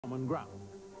Common Ground.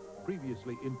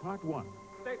 Previously in part 1.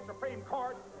 State Supreme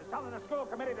Court is telling the school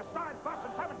committee to start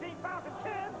busing 17,000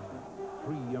 kids.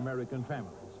 3 American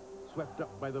families swept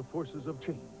up by the forces of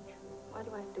change. Why do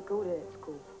I have to go to that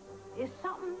school? It's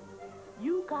something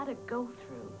you gotta go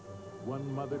through.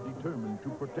 One mother determined to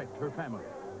protect her family.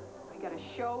 We gotta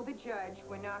show the judge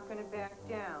we're not gonna back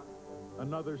down.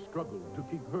 Another struggled to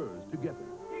keep hers together.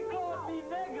 He called me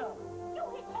nigger. You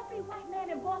hit every white man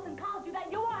in Boston called you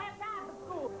that. You won't have time for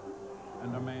school.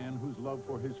 And a man whose love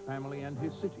for his family and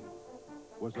his city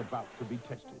was about to be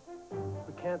tested.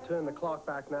 We can't turn the clock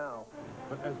back now.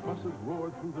 But as buses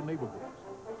roared through the neighborhoods,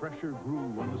 pressure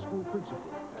grew on the school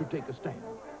principal to take a stand.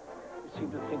 You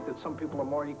seem to think that some people are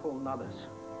more equal than others.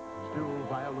 Still,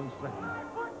 violence threatened. I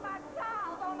put my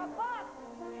child on a bus,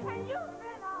 and you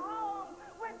sent her home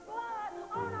with blood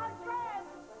on her dress.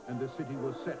 And the city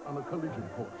was set on a collision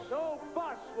course. No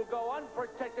bus will go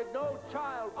unprotected, no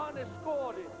child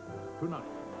unescorted. Tonight,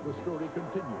 the story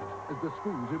continues as the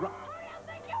schools erupt, Who do you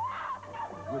think you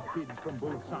are? with kids from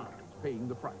both sides paying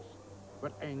the price.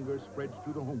 But anger spreads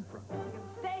to the home front. They can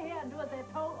stay here and do as they're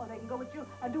told, or they can go with you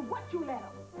and do what you let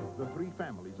them. The 3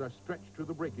 families are stretched to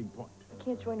the breaking point. I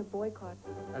can't join a boycott.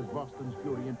 As Boston's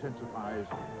fury intensifies,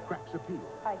 cracks appear,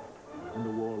 Fight. and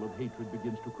the wall of hatred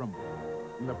begins to crumble.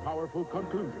 In the powerful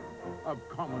conclusion of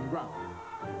Common Ground.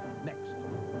 Next.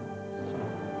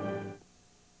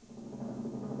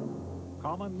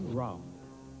 Common Ground,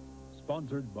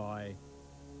 sponsored by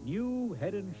New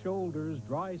Head & Shoulders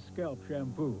Dry Scalp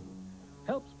Shampoo.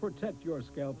 Helps protect your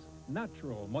scalp's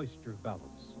natural moisture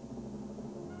balance.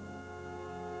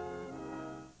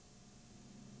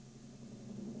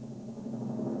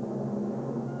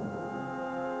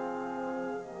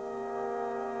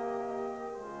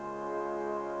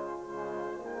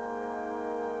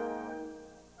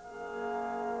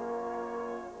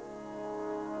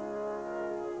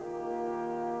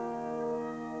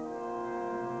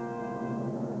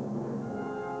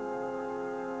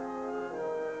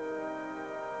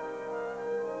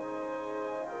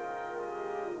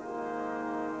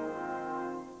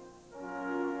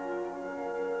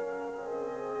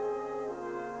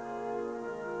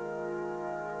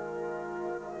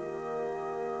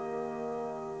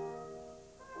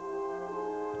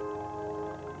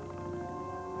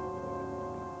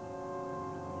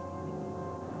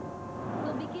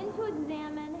 To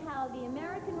examine how the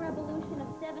American Revolution of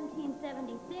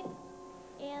 1776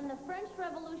 and the French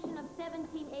Revolution of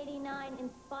 1789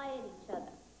 inspired each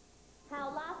other.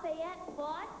 How Lafayette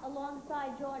fought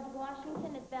alongside George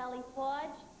Washington at Valley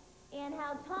Forge, and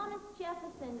how Thomas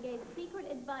Jefferson gave secret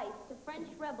advice to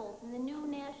French rebels in the new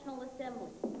National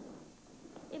Assembly.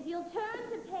 If you'll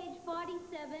turn to page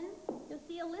 47, you'll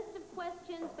see a list of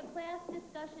questions for class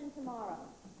discussion tomorrow.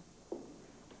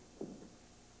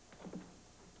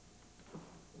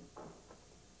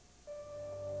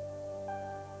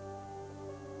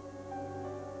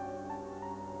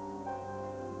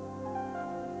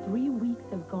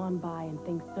 Have gone by and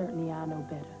things certainly are no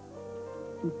better.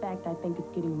 In fact, I think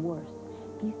it's getting worse.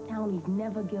 These townies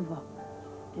never give up.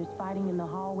 There's fighting in the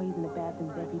hallways and the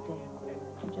bathrooms every day.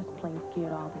 I'm just plain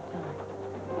scared all the time.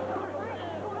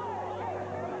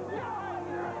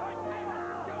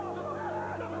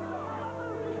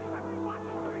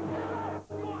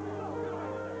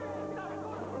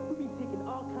 We've been taking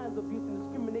all kinds of abuse and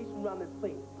discrimination around this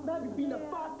place. I've been beaten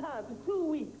up 5 times in 2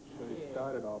 weeks. It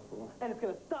started off wrong. And it's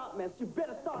gonna stop, man. So you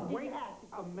better start getting Wait active.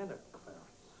 a minute, Clarence.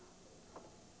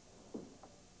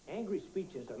 Angry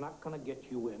speeches are not going to get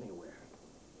you anywhere.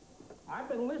 I've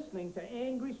been listening to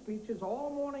angry speeches all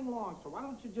morning long, so why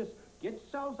don't you just get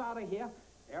yourselves out of here,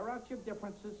 air out your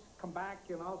differences, come back,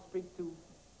 and I'll speak to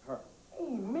her.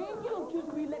 Hey, man, you don't just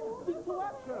really let them speak to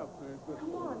us. Shut up, Clarence.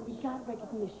 Come on, we got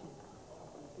recognition.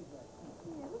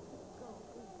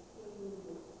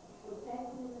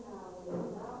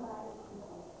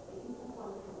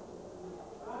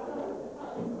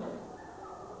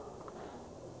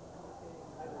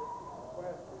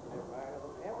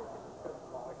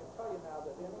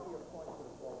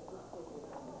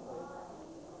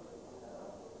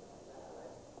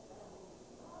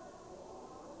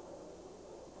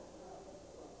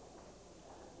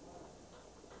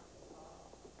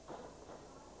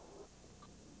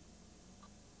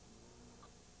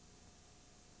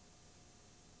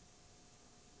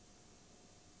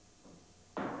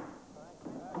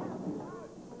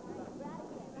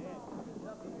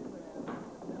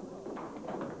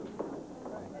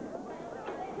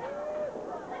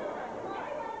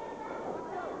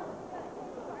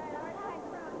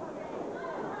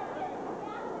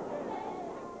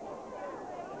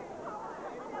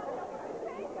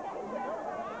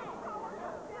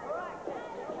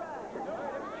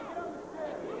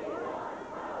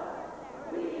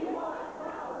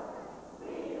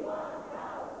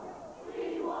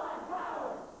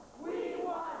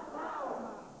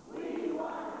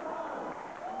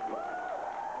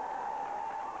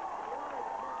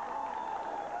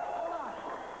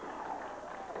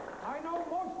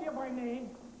 name,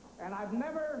 and I've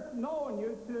never known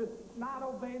you to not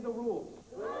obey the rules.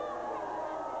 You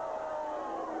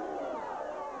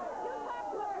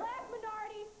talk to a black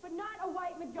minority, but not a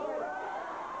white majority.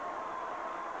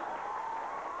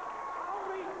 I'll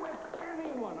meet with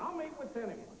anyone. I'll meet with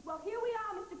anyone. Well, here we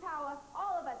are, Mr. Power,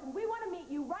 all of us, and we want to meet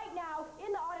you right now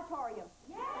in the auditorium.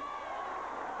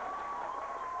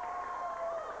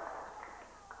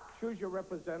 Choose your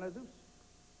representatives.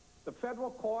 The federal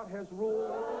court has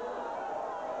ruled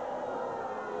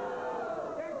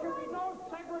there should be no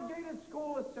segregated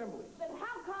school assemblies. Then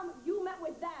how come you met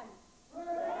with them?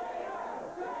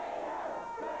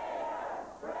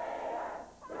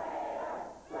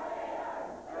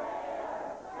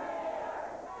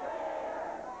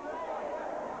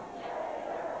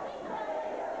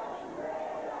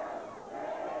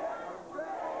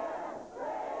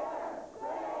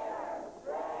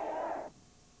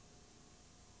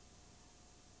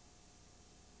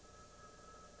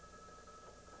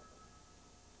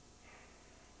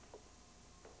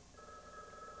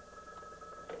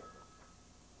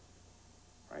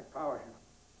 Frank Power here.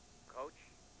 Coach,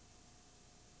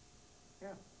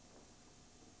 Yeah.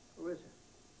 Who is it?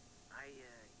 I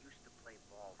used to play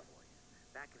ball for you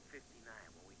back in '59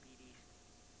 when we beat Easton.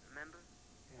 Remember?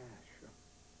 Yeah, sure.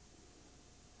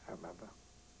 I remember.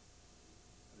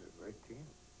 It was a great team.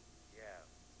 Yeah,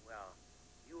 well,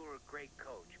 you were a great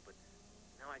coach, but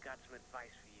now I got some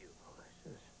advice for you. Oh,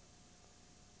 this is...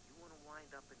 You want to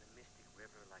wind up in the Mystic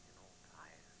River like an old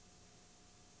tire?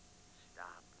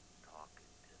 Stop talking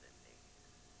to the natives.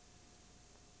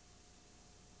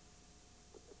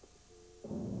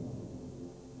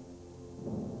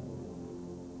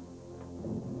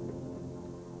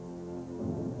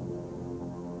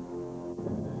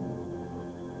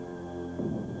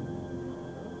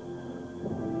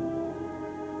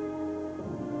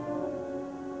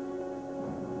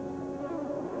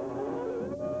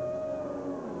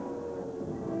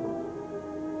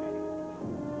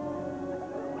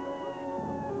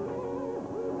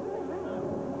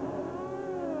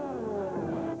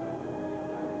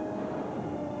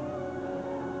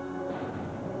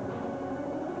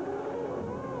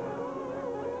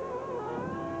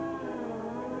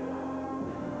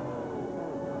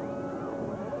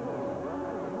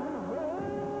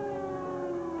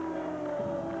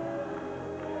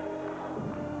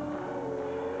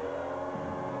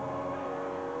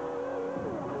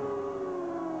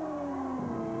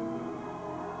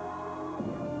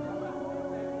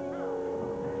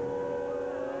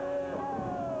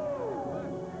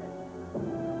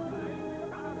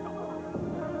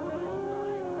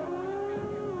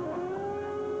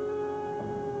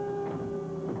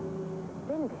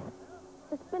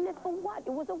 Suspended for what?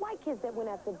 It was the white kids that went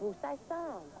after Bruce. I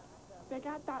saw him. They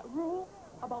got that rule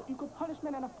about equal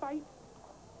punishment in a fight.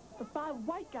 The 5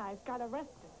 white guys got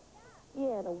arrested.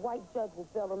 Yeah, the white judge will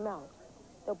bail them out.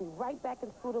 They'll be right back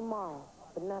in school tomorrow,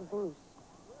 but not Bruce.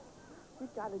 We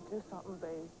gotta do something,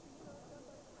 babe.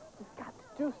 We've got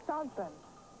to do something.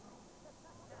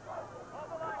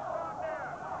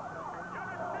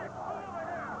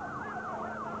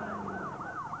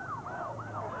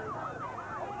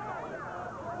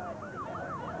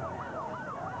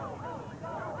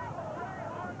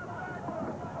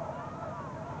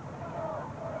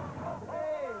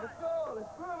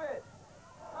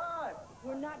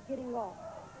 We're not getting off.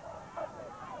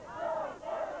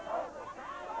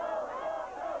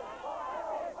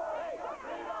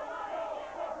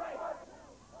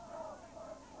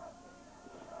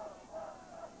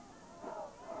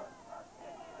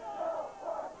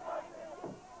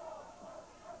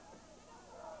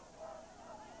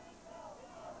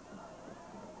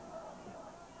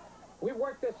 We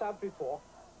worked this out before.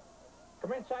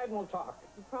 Come inside and we'll talk.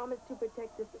 You promised to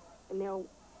protect us, and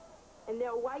there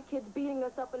are white kids beating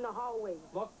us up in the hallways.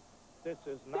 Look, this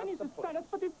is not Then you the suspend us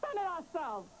for defending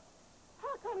ourselves.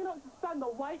 How come you don't suspend the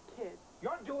white kids?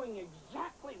 You're doing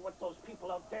exactly what those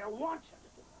people out there want you to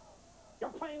do.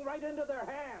 You're playing right into their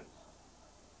hands.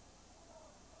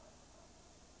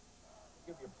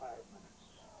 Give you 5 minutes.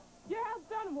 Yeah,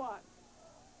 then what?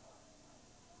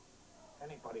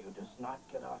 Anybody who does not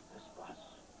get off this bus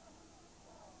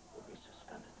will be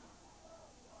suspended.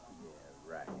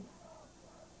 Yeah, right.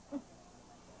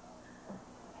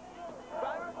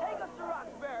 Driver, take us to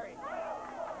Roxbury.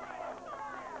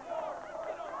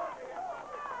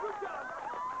 Good job.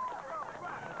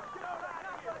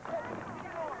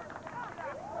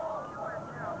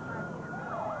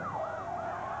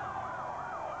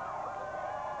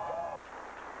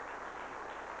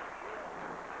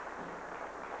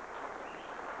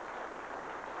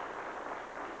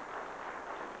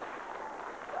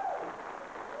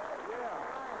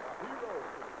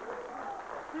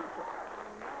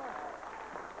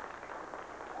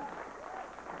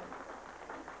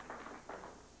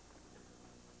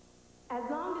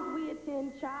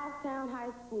 Charlestown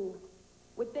High School.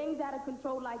 With things out of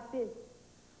control like this,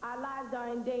 our lives are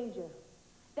in danger.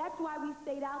 That's why we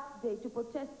stayed out today to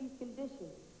protest these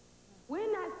conditions.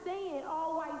 We're not saying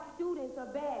all white students are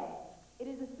bad. It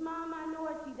is a small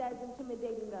minority that is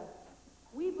intimidating us.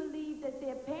 We believe that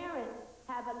their parents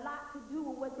have a lot to do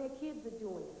with what their kids are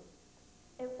doing.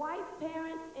 If white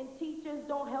parents and teachers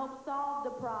don't help solve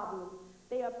the problem,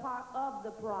 they are part of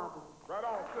the problem. Right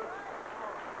on, sis.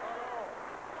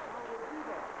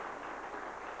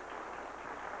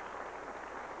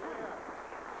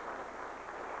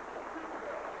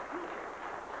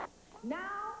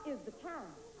 Now is the time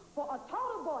for a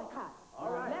total boycott. All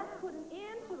right. Let's put an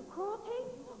end to the cruelty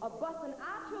of busing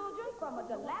our children from a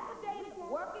dilapidated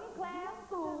working class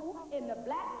school in the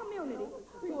black community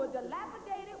to a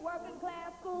dilapidated working class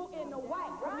school in the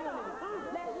white community.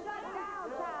 Let's shut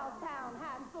down Charlestown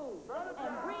High School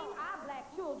and bring our black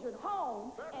children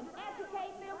home and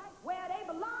educate them where they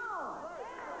belong.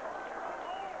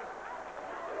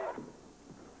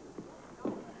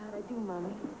 How'd I do,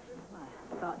 Mommy?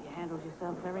 I thought you handled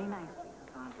yourself very nicely,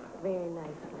 Cassandra. Very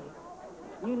nicely.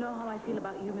 You know how I feel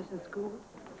about you missing school?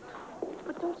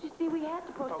 But don't you see we had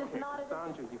to protest in order to...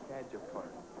 Cassandra, you've had your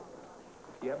part.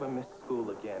 If you ever miss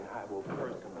school again, I will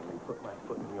personally put my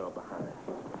foot in your behind.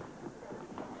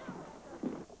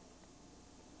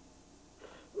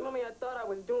 Mommy, I thought I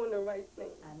was doing the right thing.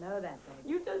 I know that, baby.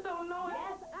 You just don't know it.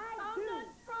 Yes, I do. I'm not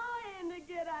trying to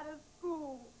get out of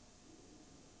school.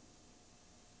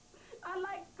 I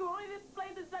like school. This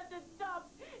place is such a dump.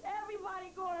 Everybody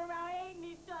going around hating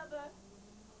each other.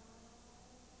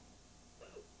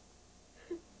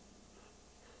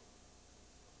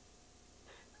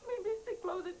 Maybe they should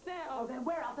close it down. Oh, then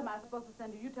where else am I supposed to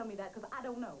send you? You tell me that, because I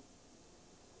don't know.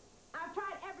 I've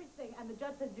tried everything, and the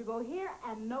judge says you go here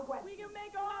and nowhere. We can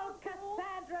make our own school.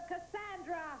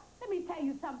 Cassandra! Let me tell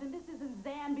you something. This isn't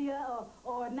Zambia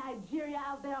or Nigeria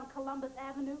out there on Columbus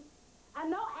Avenue. I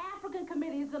know African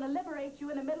Committee is going to liberate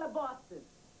you in the middle of Boston.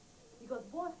 Because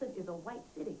Boston is a white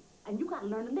city, and you got to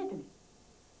learn to live in it.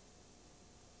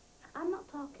 I'm not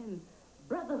talking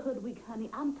Brotherhood Week, honey.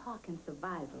 I'm talking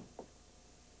survival.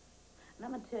 And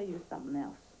I'm going to tell you something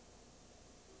else.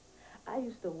 I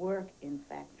used to work in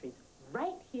factories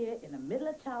right here in the middle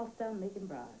of Charlestown making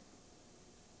bras.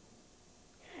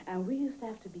 And we used to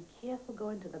have to be careful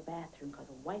going to the bathroom because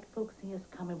white folks see us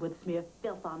coming would smear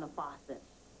filth on the faucets.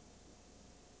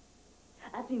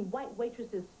 I've seen white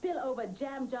waitresses spill over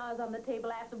jam jars on the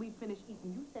table after we finished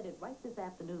eating. You said it right this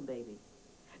afternoon, baby.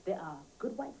 There are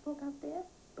good white folk out there,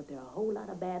 but there are a whole lot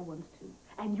of bad ones, too.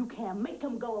 And you can't make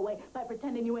them go away by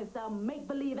pretending you're in some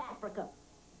make-believe Africa.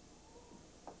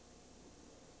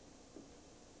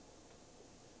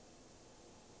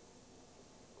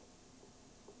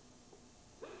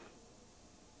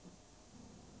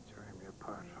 Tear me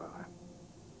apart, Father.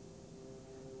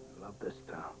 I love this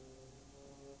town.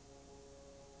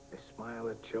 They smile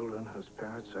at children whose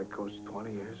parents I coached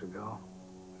 20 years ago.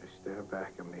 They stare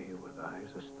back at me with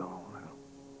eyes of stone.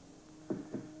 They'll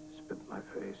spit in my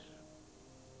face.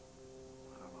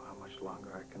 I don't know how much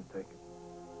longer I can take it.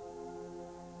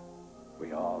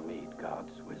 We all need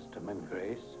God's wisdom and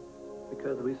grace.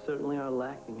 Because we certainly are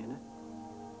lacking in it.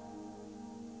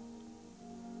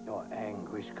 Your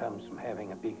anguish comes from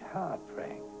having a big heart,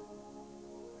 Frank.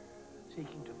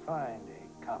 Seeking to find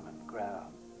a common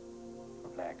ground for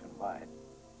black and white,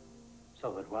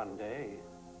 so that one day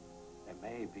there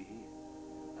may be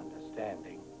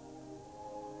understanding.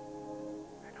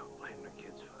 I don't blame the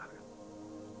kids, Father.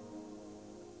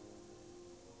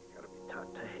 You gotta be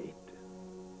taught to hate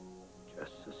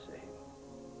just the same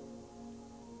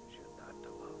as you're taught to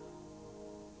love.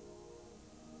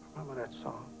 Remember that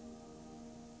song?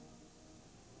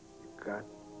 You've got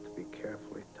to be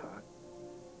carefully taught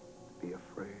to be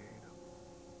afraid of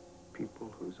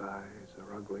people whose eyes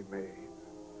are ugly made,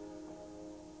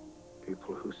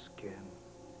 people whose skin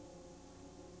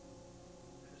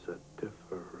is a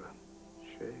different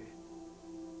shade.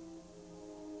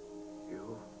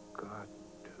 You've got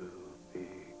to be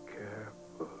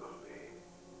carefully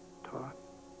taught.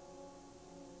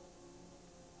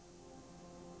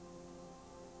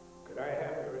 Could I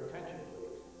have your attention,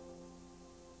 please?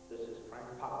 This is Frank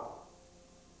Powell.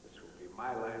 This will be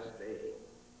my last day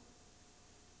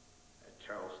at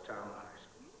Charlestown High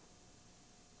School.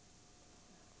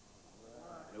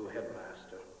 New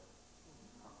headmaster.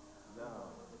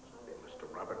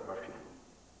 Mr. Robert Murphy.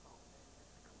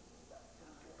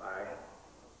 Goodbye.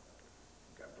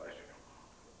 God bless you.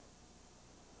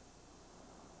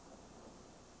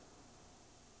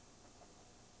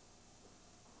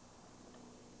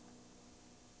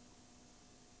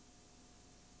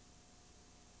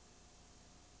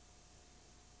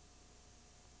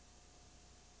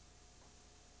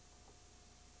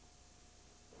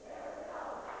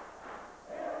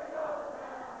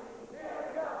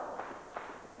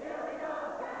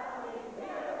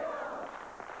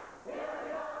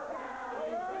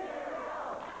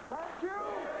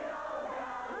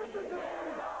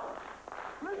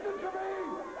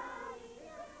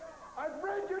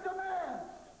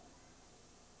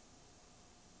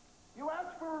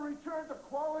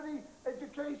 quality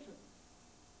education.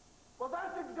 Well,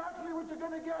 that's exactly what you're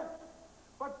going to get.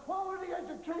 But quality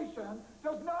education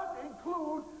does not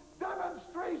include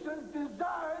demonstrations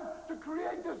designed to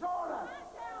create disorder.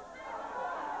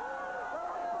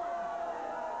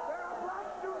 There are black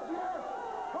students here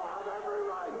who have every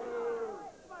right.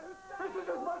 This is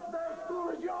as much their school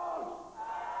as yours.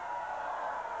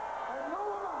 And no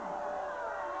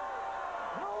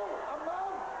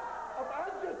amount of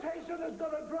agitation is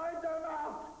going to drive them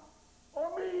out.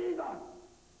 Or me either.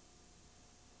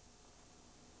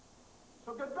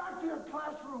 So get back to your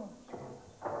classrooms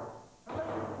and let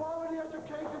your quality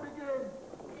education begin.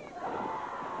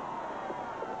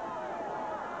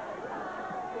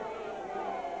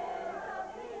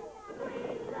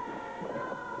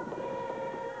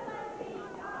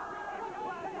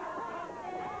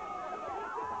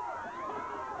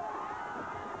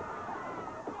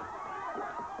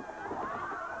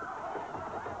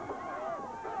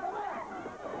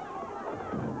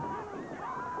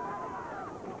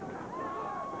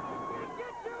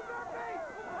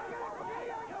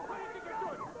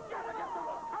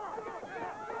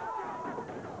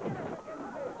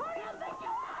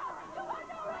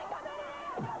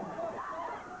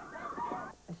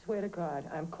 I swear to God,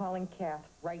 I'm calling Kath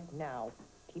right now.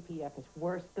 TPF is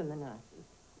worse than the Nazis.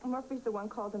 Murphy's the one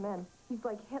called him in. He's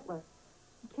like Hitler.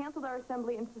 He canceled our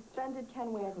assembly and suspended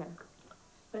Ken Wagner.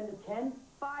 Suspended Ken?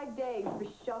 5 days for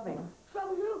shoving.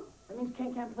 Trouble you? That means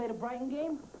Ken can't play the Brighton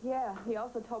game? Yeah, he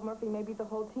also told Murphy maybe the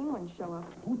whole team wouldn't show up.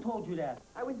 Who told you that?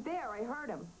 I was there. I heard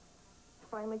him.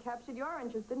 Finally captured your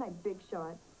interest, didn't I, big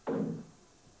shot?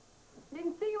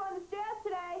 Didn't see you on the stairs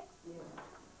today. Yeah.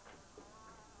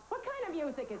 What kind of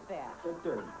music is that? The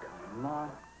dirty kind, Ma.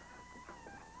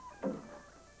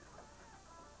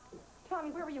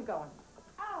 Tommy, where were you going?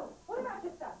 Oh, what about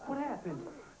your stuff? What happened?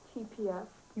 TPF.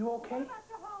 You okay? What about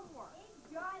your homework?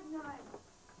 God knows.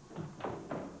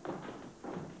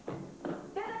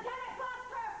 There's a 10 o'clock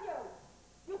curfew.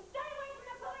 You stay away from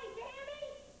the police, you hear me?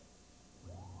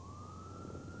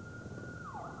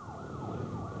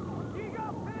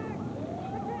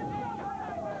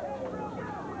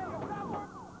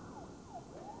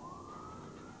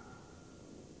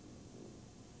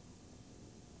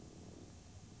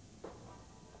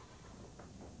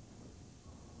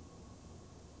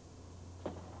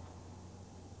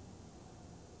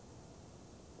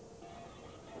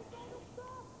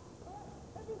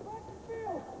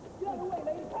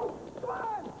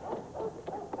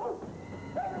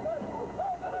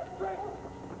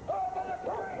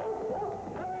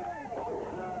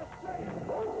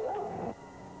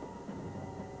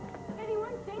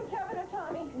 Anyone seen Kevin or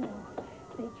Tommy? No.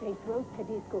 They chased Rose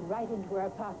Tedesco right into her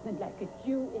apartment like a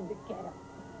Jew in the ghetto.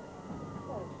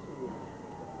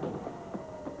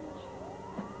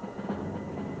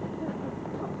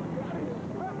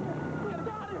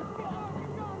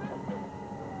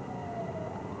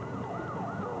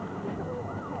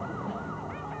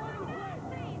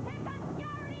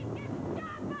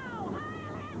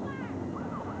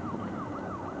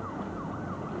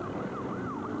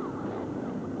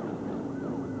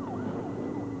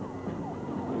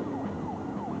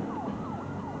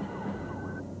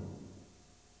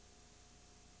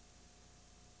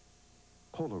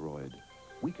 Polaroid.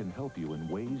 We can help you in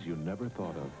ways you never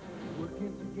thought of.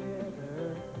 Working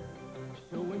together,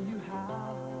 showing you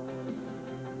how.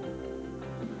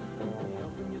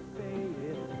 Helping you say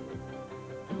it,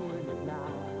 doing it now.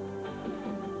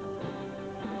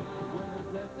 When there's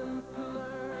lessons to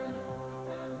learn,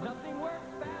 nothing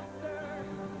works faster.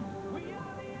 We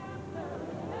are the answer.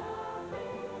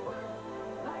 Nothing works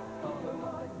like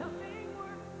Polaroid. Nothing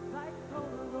works like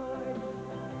Polaroid.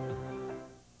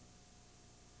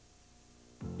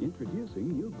 Introducing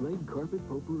new Glade Carpet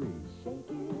Potpourri. Shake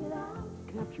it out.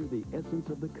 Capture the essence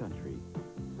of the country.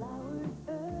 Flowers,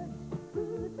 herbs,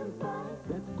 fruits and spice.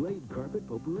 That's Glade Carpet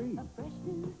Potpourri. A fresh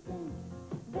new scent,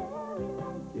 very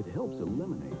nice. It helps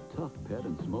eliminate tough pet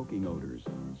and smoking odors.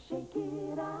 Shake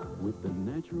it out. With the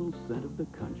natural scent of the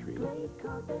country. Glade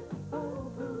Carpet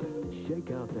Potpourri. Shake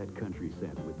out that country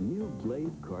scent with new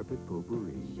Glade Carpet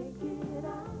Potpourri. Shake it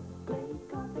out. Glade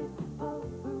Carpet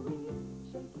Potpourri.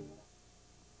 Shake it out.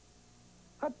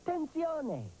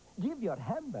 Attenzione! Give your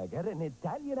hamburger an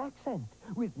Italian accent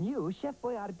with new Chef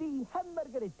Boyardee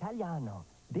Hamburger Italiano.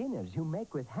 Dinners you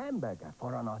make with hamburger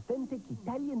for an authentic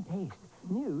Italian taste.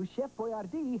 New Chef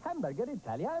Boyardee Hamburger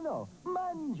Italiano.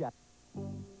 Mangia!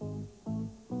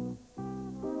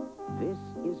 This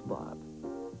is Bob.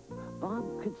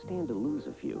 Bob could stand to lose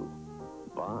a few.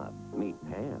 Bob, meet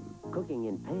Pam. Cooking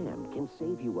in Pam can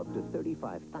save you up to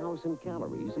 35,000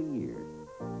 calories a year.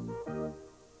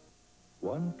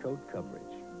 one-coat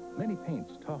coverage. Many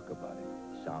paints talk about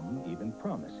it. Some even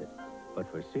promise it. But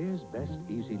for Sears Best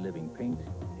Easy Living paint,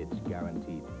 it's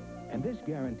guaranteed. And this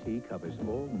guarantee covers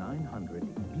all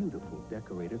 900 beautiful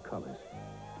decorator colors.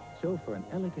 So for an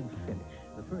elegant finish,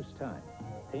 the first time,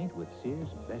 paint with Sears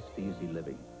Best Easy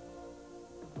Living.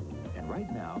 And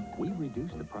right now, we've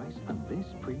reduced the price on this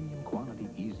premium quality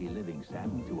Easy Living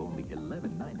satin to only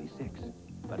 $11.96.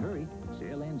 But hurry,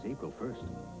 sale ends April 1st.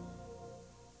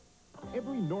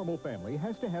 Every normal family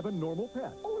has to have a normal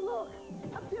pet. Oh,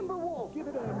 look! A timber wolf! Give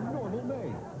it a normal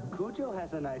name. Cujo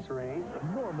has a nice range.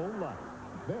 Normal life.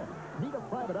 Then, meet a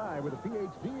private eye with a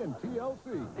PhD in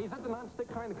TLC. Hey, is that the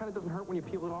non-stick kind that kind of doesn't hurt when you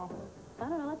peel it off? I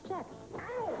don't know, let's check.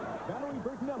 Valerie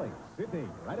Bertinelli, Sydney,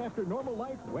 right after Normal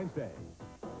Life, Wednesday.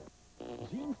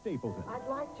 Gene Stapleton. I'd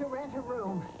like to rent a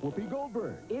room. Whoopi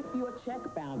Goldberg. If your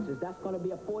check bounces, that's going to be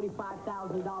a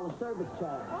 $45,000 service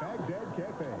charge. Baghdad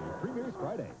Cafe, premieres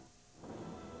Friday.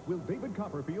 Will David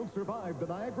Copperfield survive the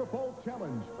Niagara Falls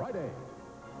Challenge? Friday.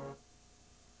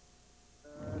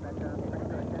 I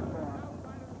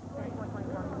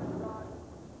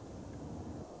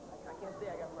can't see,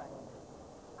 I got practice.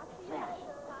 Flash.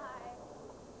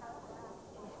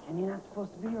 And you're not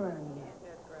supposed to be around here.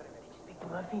 Did you speak to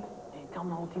Murphy? Did you tell him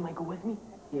the whole team might go with me?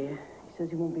 Yeah, he says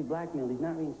he won't be blackmailed. He's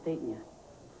not reinstating you.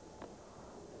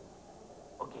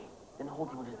 Okay, then the whole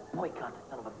team will just boycott the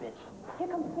son of a bitch. Here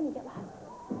comes Finny, get loud.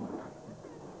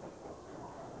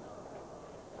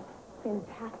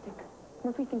 Fantastic.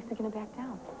 Murphy thinks they're going to back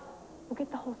down. We'll get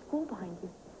the whole school behind you.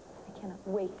 I cannot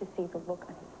wait to see the look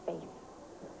on his face.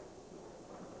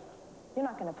 You're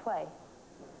not going to play,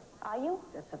 are you?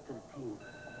 That's up to the team.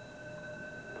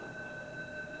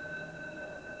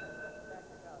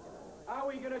 How are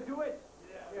we gonna do it?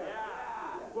 Yeah.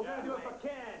 We're gonna do it for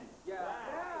Ken. Yeah.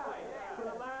 For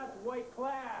the last white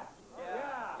class.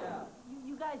 Yeah.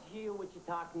 You guys hear what you're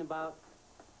talking about?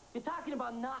 You're talking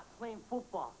about not playing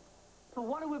football. So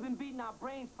what have we been beating our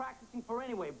brains practicing for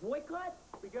anyway? Boycott?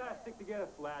 We gotta stick together,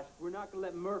 Flash. We're not gonna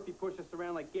let Murphy push us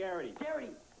around like Garrity.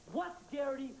 Garrity? What's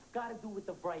Garrity got to do with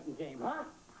the Brighton game, huh?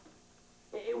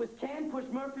 It was Ken push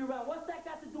Murphy around. What's that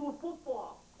got to do with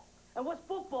football? And what's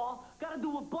football got to do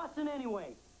with busing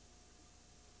anyway?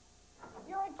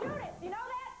 You're a Judas, you know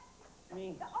that?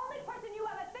 Me? The only person you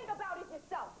ever think about is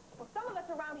yourself. Well, some of us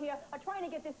around here are trying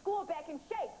to get this school back in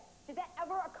shape. Did that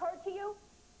ever occur to you?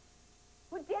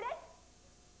 Who did it?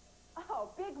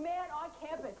 Oh, big man on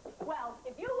campus. Well,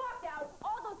 if you walked out,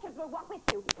 all those kids would walk with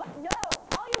you. But no,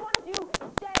 all you want to do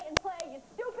is stay and play your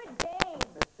stupid game.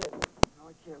 That's it. Now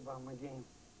I care about my game.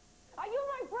 Are you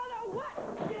my brother or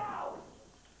what? Get out!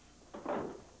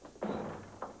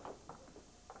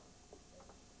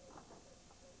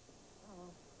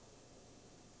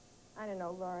 I don't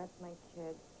know, Laura, it's my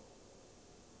kids.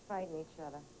 Fighting each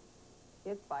other.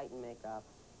 Kids fight and make up.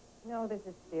 No, this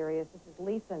is serious. This is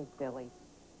Lisa and Billy.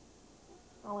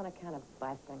 All on account of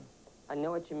blessing. I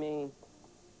know what you mean.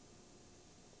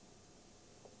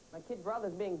 My kid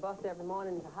brother's being bussed every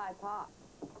morning into High Park.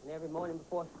 And every morning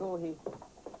before school, he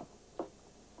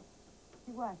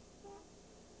what?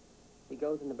 He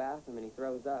goes in the bathroom and he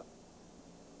throws up.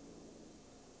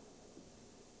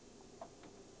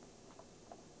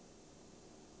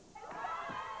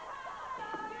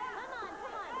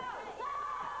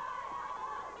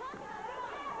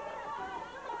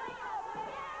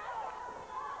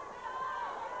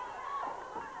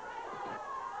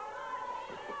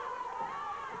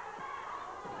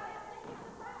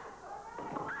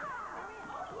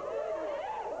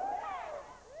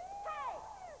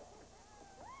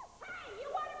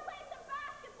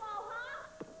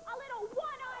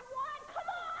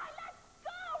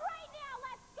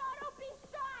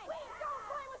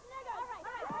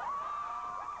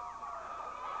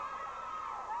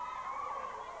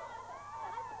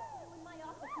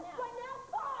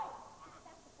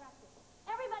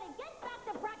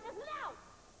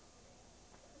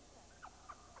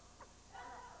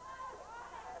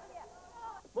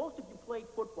 Most of you played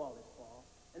football this fall,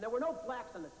 and there were no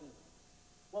blacks on the team.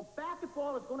 Well,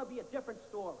 basketball is going to be a different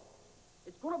story.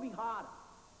 It's going to be harder.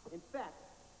 In fact,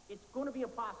 it's going to be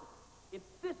impossible if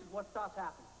this is what starts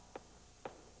happening.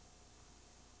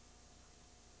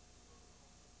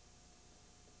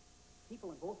 People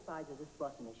on both sides of this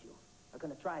busing issue are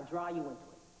going to try and draw you into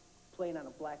it, playing on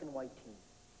a black and white team.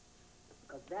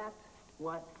 Because that's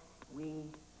what we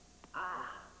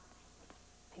are.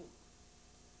 Team.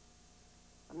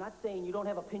 I'm not saying you don't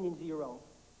have opinions of your own.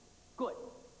 Good.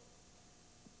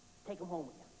 Take them home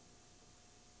with you.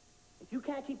 If you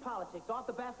can't keep politics off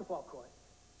the basketball court,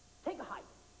 take a hike.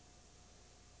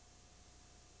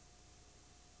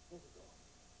 Here's the door.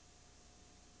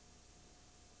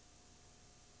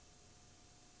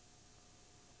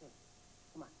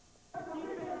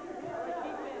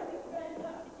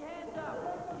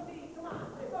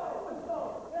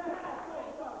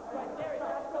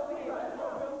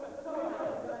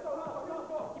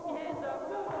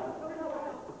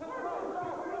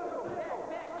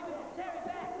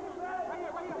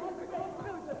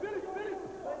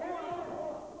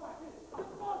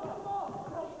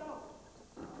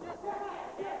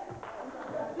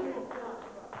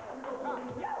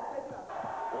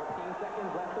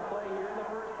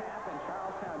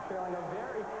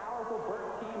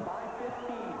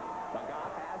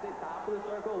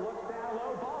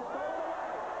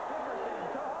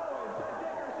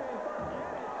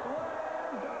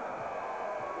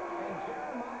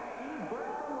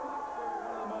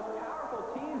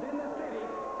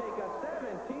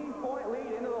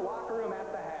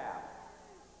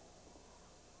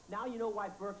 why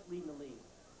Burke's leading the league.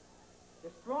 They're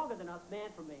stronger than us,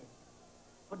 man for man.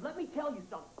 But let me tell you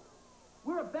something.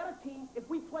 We're a better team if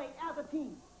we play as a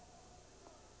team.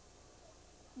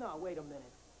 No, wait a minute.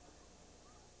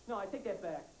 No, I take that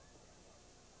back.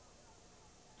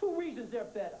 2 reasons they're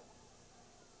better.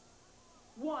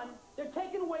 1, they're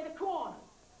taking away the corners.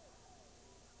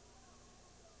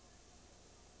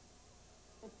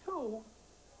 And 2,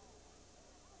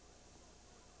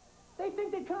 they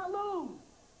think they can't lose.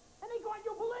 And they want you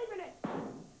to believe in it.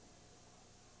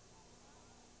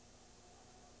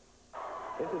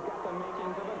 This has got the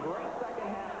makings of a great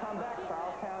second half comeback.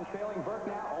 Charlestown trailing Burke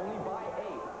now only by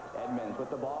 8. Edmonds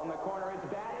with the ball in the corner. It's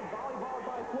batted. Volleyball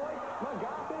by Floyd.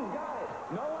 McGoffen's got it.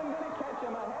 No one going to catch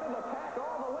him. Ahead of the pack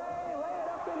all the way. Lay it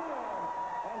up and in.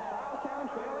 And Charlestown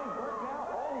trailing Burke now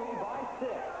only by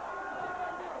 6.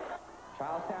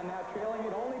 Charlestown now trailing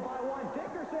it only by 1.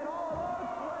 Dickerson all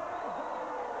alone.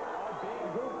 A big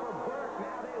hoop for Burke.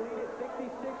 Now they lead it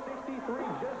 66-63.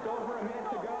 Just over a minute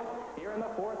to go here in the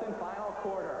 4th and final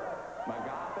quarter.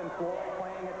 McGoff and Floyd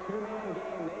playing a 2-man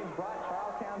game. They've brought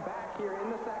Charlestown back here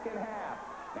in the second half.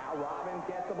 Now Robbins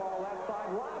gets the ball left side.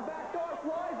 Lob backdoor,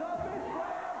 flies up and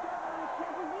slammed down.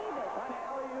 Can't believe it. An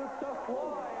alley-oop to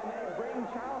Floyd, and they bring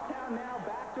Charlestown now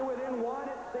back to within 1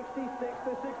 at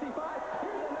 66-65.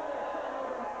 Here's another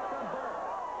turnover now from Burke.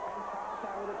 And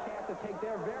Charlestown with a chance to take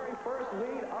their very first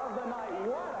lead of the night.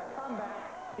 What a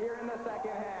comeback here in the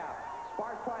second half.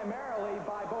 Sparked primarily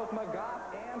by both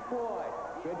McGoff and Floyd.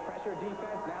 Good pressure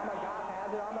defense. Now McGoff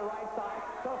has it on the right side.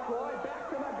 So Floyd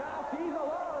back to McGoff. He's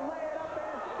alone. Lay it up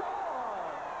and score!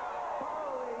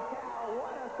 Holy cow,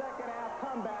 what a second half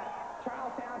comeback.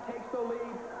 Charlestown takes the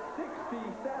lead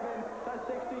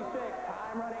 67-66.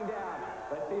 Time running down.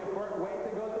 Let's see if Burke waits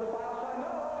and goes to the final shot.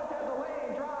 No, it has a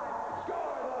lane drive.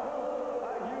 Score the hoop.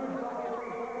 A huge bucket for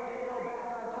Burke. They go back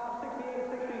on top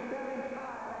 68-67.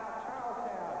 Time out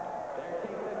Charlestown. They're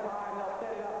taking the time. They'll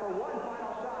set it up for one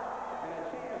final shot and a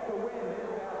chance to win this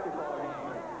basketball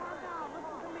game.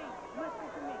 Listen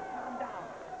to me. Calm down.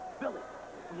 Billy,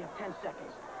 we have 10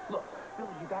 seconds. Look,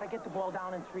 Billy, you got to get the ball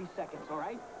down in 3 seconds, all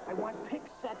right? I want pick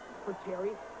set for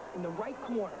Terry in the right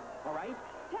corner, all right?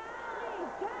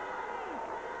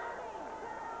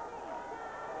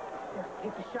 Here,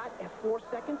 take the shot at 4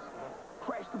 seconds.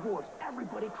 Crash the boards.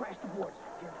 Everybody crash the boards.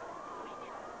 Here,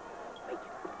 make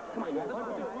it. Come on, guys. 1,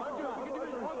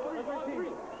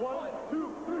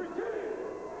 2, 3.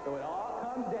 So it all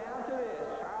comes down to this.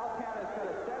 Charlestown has cut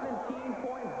a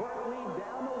 17-point Burke lead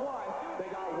down to 1. They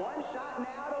got 1 shot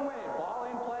now to win it. Ball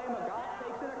in play. McGoff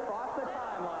takes it across the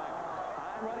timeline.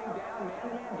 Time running down.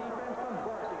 Man-to-man defense from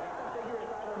Burke. You have to figure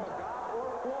it's either McGoff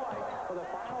or Floyd for the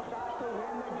final shot to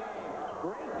win the game.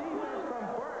 Great defense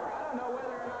from Burke. I don't know whether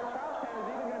or not Charlestown is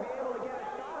even going to be able to get a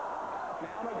shot off.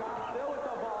 Now McGoff still with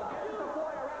the ball. Gets it to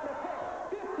Floyd around the pick.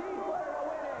 15-footer to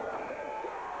win it.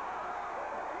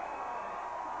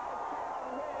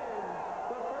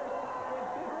 The first time in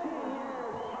 15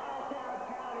 years, Charlestown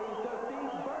County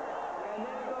defeats Burke, and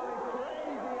they're going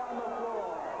crazy on the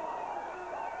floor.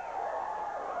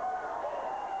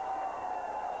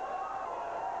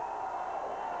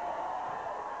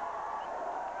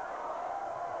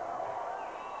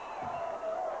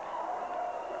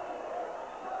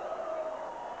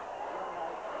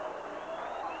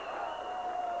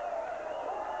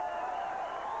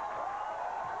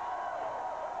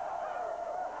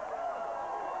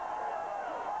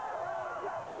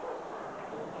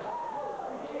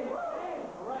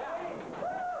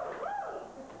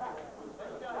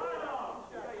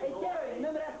 Hey, Terry,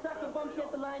 remember that sucker bumped you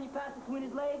at the line you passed between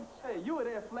his legs? Hey, you were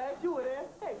there, Flash. You were there.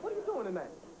 Hey, what are you doing tonight?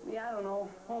 Yeah, I don't know.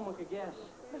 Homework, I guess.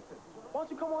 Listen, why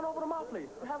don't you come on over to my place?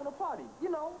 We're having a party,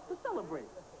 you know, to celebrate.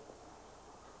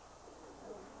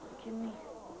 You kidding me?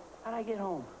 How'd I get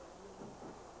home?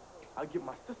 I'll get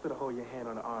my sister to hold your hand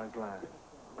on the orange line.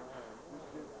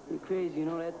 You're crazy, you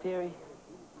know that, Terry?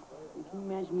 Can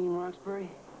you imagine me in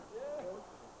Roxbury?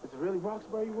 Is it really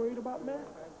Roxbury you worried about, man?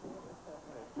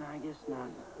 No, I guess not.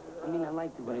 I mean, I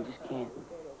like to, but I just can't.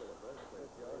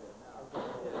 Hey,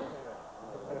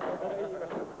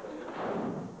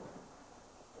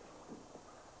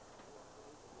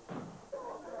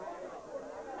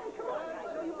 come on, guys.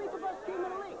 So you beat the best team in the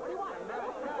league. What do you want?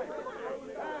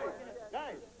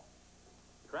 Guys,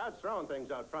 the crowd's throwing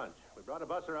things out front. We brought a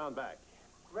bus around back.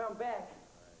 Round back.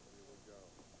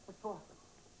 What for?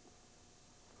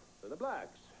 For the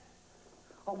Blacks.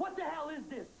 Oh, what the hell is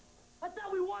this? I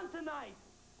thought we won tonight.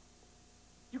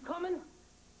 You coming?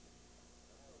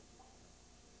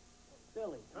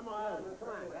 Billy. Come on. Come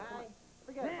on, guy.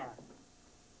 Forget about it.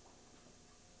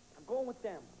 I'm going with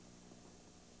them.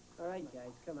 All right,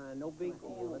 guys, come on. No big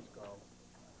deal. Let's go.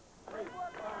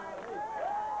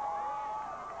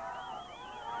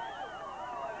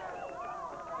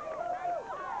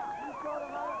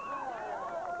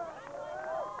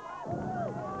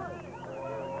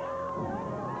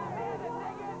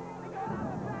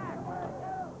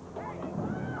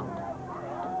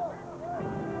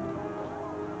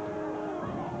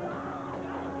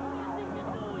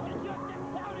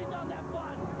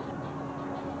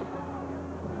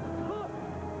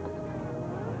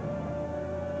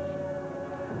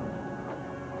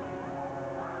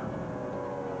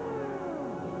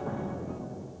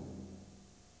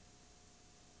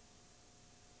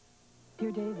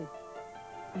 Dear David,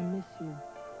 I miss you.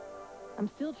 I'm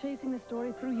still chasing the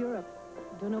story through Europe.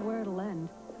 Don't know where it'll end.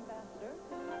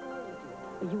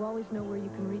 But you always know where you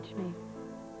can reach me.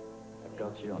 I've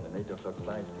got you on an 8 o'clock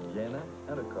flight to Vienna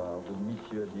and a car will meet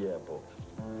you at the airport.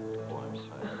 Oh, I'm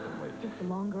sorry, I can wait. The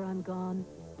longer I'm gone,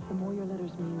 the more your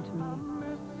letters mean to me.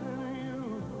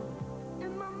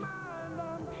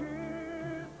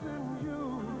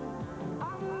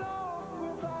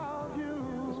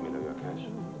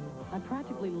 I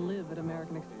practically live at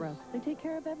American Express. They take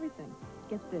care of everything.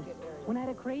 Get this. When I had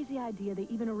a crazy idea, they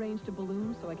even arranged a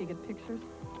balloon so I could get pictures.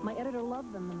 My editor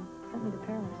loved them and sent me to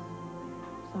Paris.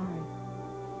 Sorry.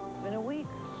 It's been a week.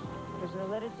 There's no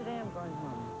letter today. I'm going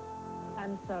home.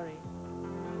 I'm sorry.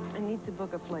 I need to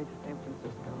book a flight to San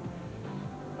Francisco.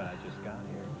 But I just got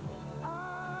here.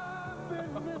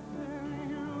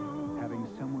 Having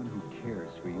someone who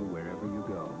cares for you wherever you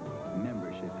go.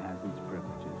 Membership has its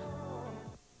privileges.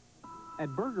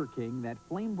 At Burger King, that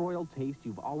flame-broiled taste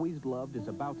you've always loved is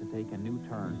about to take a new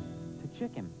turn to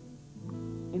chicken.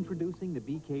 Introducing the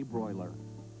BK Broiler.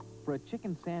 For a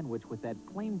chicken sandwich with that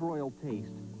flame-broiled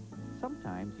taste,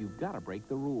 sometimes you've got to break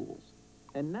the rules.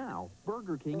 And now,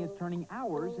 Burger King is turning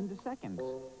hours into seconds.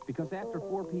 Because after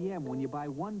 4 p.m., when you buy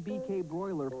one BK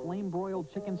Broiler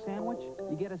flame-broiled chicken sandwich,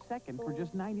 you get a second for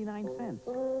just 99 cents.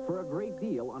 For a great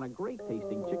deal on a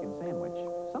great-tasting chicken sandwich,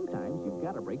 sometimes you've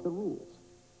got to break the rules.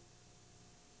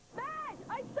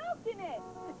 I soaked in it!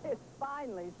 It's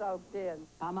finally soaked in.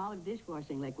 Palmolive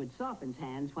dishwashing liquid softens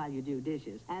hands while you do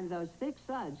dishes. And those thick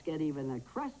suds get even the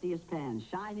crustiest pans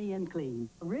shiny and clean.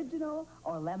 Original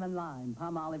or lemon lime,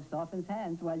 Palmolive softens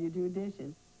hands while you do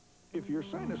dishes. If your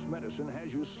sinus medicine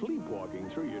has you sleepwalking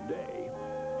through your day,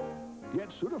 get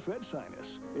Sudafed Sinus.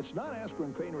 Its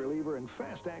non-aspirin pain reliever and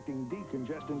fast-acting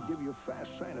decongestant give you fast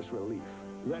sinus relief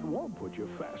that won't put you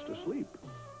fast asleep.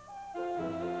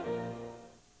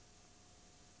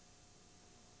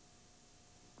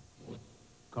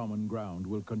 Common Ground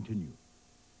will continue.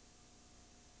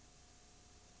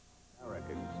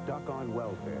 Americans stuck on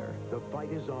welfare. The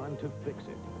fight is on to fix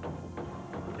it.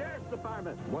 Sheriff's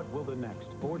Department. What will the next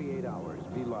 48 hours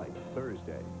be like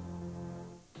Thursday?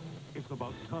 It's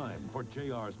about time for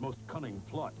JR's most cunning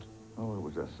plot. Oh, it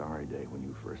was a sorry day when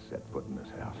you first set foot in this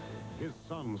house. His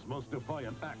son's most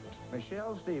defiant act.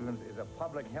 Michelle Stevens is a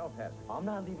public health hazard. I'm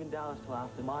not leaving Dallas till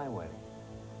after my wedding.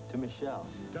 To Michelle.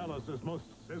 Dallas's most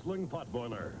sizzling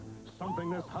potboiler. Something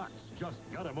this hot's just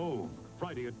gotta move.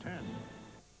 Friday at 10.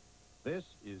 This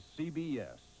is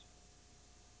CBS.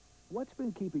 What's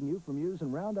been keeping you from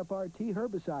using Roundup RT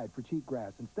herbicide for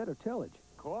cheatgrass instead of tillage?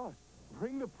 Cost.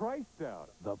 Bring the price down.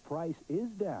 The price is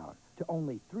down to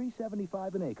only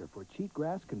 $3.75 an acre for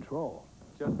cheatgrass control.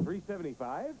 Just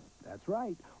 $3.75? That's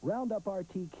right. Roundup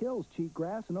RT kills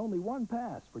cheatgrass in only one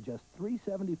pass for just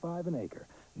 $3.75 an acre.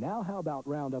 Now how about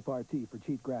Roundup RT for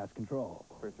cheatgrass control?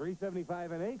 For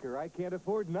 $3.75 an acre, I can't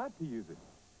afford not to use it.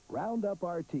 Roundup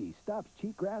RT stops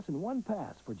cheatgrass in one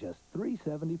pass for just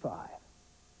 $3.75.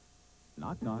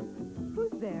 Knock, knock.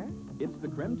 Who's there? It's the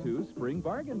Creme 2 Spring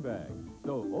Bargain Bag.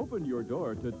 So open your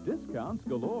door to discounts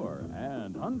galore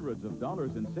and hundreds of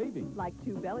dollars in savings. Like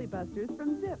 2 belly busters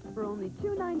from Zips for only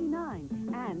 $2.99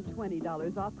 and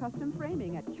 $20 off custom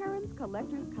framing at Karen's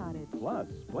Collector's Cottage. Plus,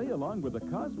 play along with the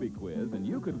Cosby Quiz and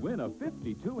you could win a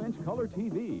 52-inch color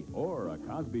TV or a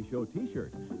Cosby Show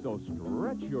t-shirt. So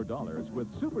stretch your dollars with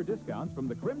super discounts from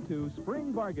the Creme 2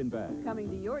 Spring Bargain Bag. Coming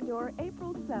to your door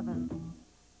April 7th.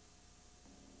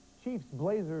 Chiefs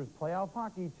Blazers playoff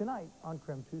hockey tonight on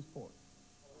Creme 2 Sports.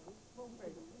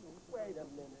 Wait a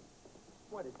minute.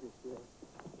 What is this here?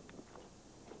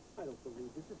 I don't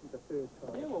believe this. This is the third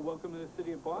time. Yeah, well, welcome to the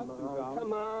city of Boston, Val.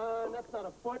 Come on, that's not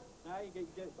a foot. Now you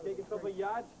get yourself a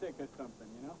yardstick or something,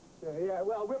 you know? Yeah,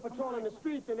 well, we're patrolling the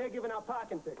streets and they're giving out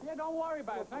parking tickets. Yeah, don't worry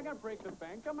about it. It's not going to break the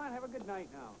bank. Come on, have a good night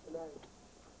now. Good night.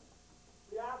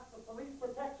 We asked for police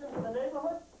protection for the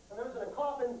neighborhood, and there isn't a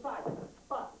cop in sight.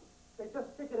 But they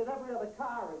just ticketed every other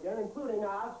car again, including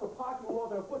ours, for parking more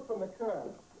than a foot from the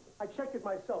curb. I checked it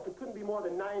myself. It couldn't be more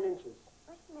than 9 inches.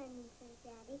 What's 9 inches,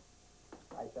 Daddy?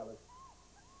 Hi, fellas.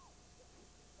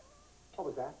 What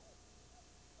was that?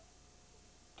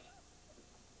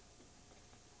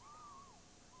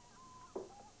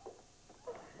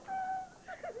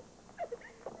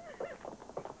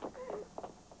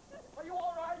 Are you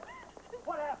all right?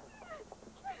 What happened?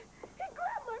 He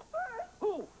grabbed my purse.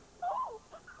 Who? Oh,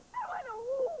 I know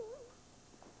who.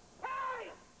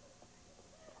 Hey!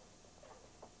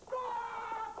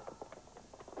 Stop!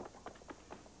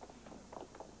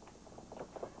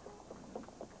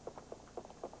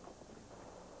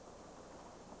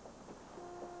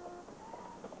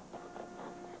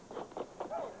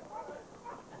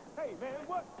 Hey, man,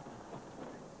 what?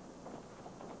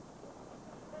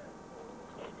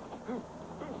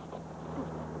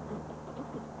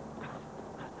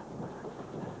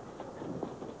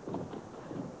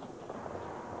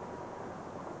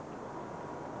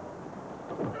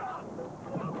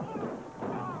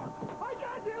 I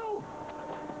got you!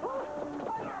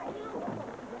 I got you!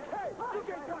 Hey, you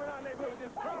can't come around neighborhood with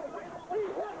this crowd. He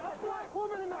hit a black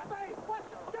woman in the face! What?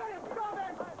 Get him,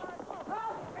 coming!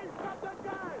 Huh? Hey, stop that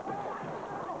guy!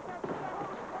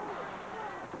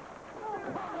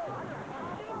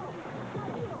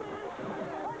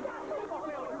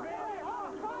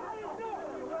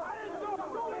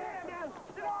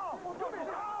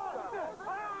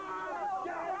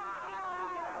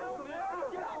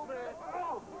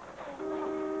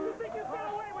 You think you get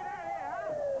away with that here, huh?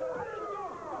 I didn't do it.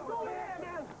 Go ahead,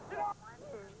 man. Get off.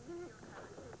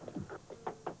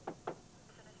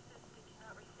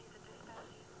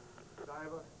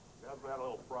 Diver, we haven't had a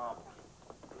little problem.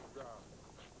 Good job.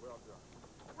 Well done.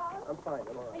 I'm fine.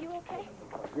 I'm all right. Are you okay?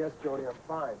 Yes, Jody, I'm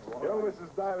fine. You know,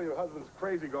 Mrs. Diver, your husband's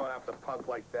crazy going after punk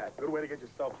like that. Good way to get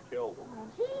yourself killed.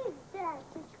 Geez, Dad,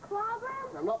 it's clever.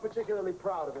 I'm not particularly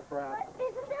proud of it, perhaps. But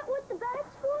isn't that what the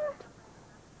bag's for?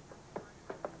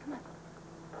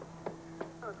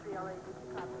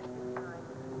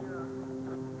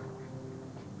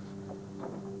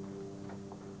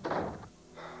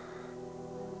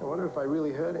 I wonder if I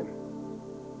really hurt him.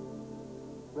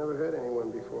 Never hurt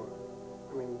anyone before.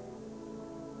 I mean,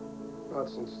 not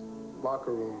since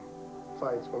locker room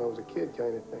fights when I was a kid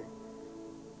kind of thing.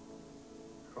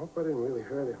 I hope I didn't really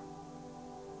hurt him.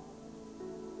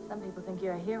 Some people think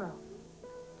you're a hero.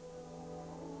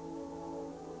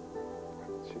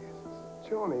 Jesus.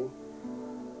 Joni.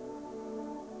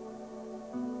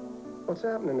 What's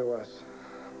happening to us?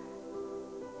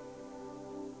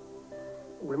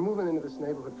 We're moving into this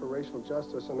neighborhood for racial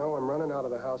justice, and now I'm running out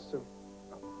of the house to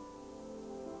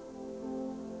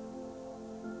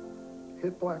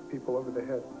hit black people over the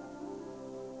head.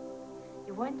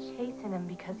 You weren't chasing him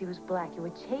because he was black. You were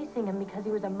chasing him because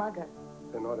he was a mugger.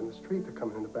 They're not in the street. They're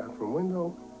coming in the bathroom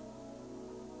window.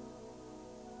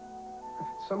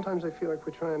 Sometimes I feel like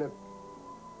we're trying to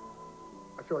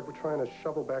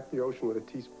shovel back the ocean with a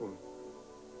teaspoon.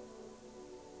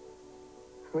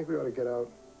 I think we ought to get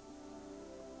out.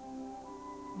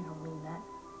 You don't mean that.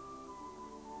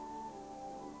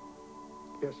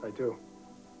 Yes, I do.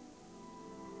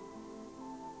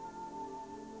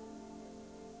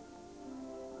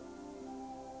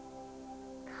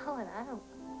 Colin, I don't...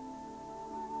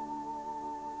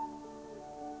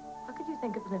 How could you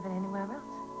think of living anywhere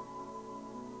else?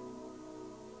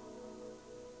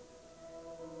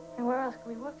 And where else could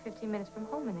we work 15 minutes from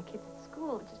home and the kids at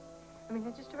school?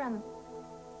 They're just around the...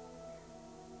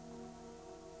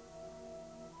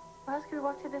 Where else could we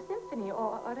walk to the symphony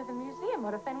or to the museum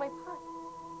or to Fenway Park?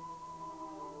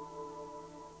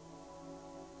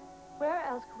 Where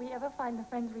else could we ever find the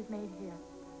friends we've made here?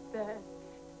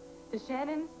 The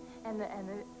Shannons and the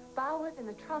Bowers and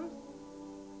the Trumps?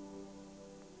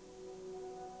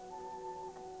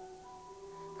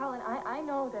 Colin, I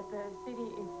know that the city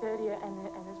is dirtier and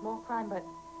there's more crime, but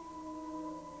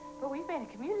we've made a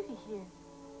community here.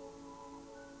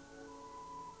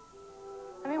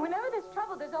 I mean, whenever there's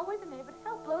trouble, there's always a neighbor to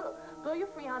help. Blow your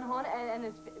Freon horn, and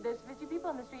there's 50 people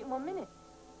on the street in 1 minute.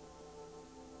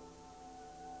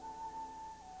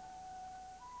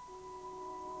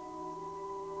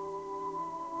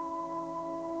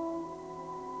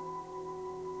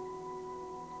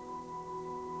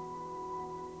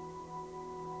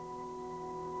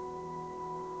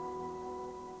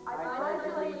 I pledge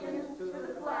allegiance to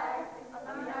the flag of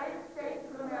the United States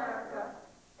of America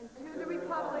and to the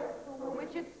republic for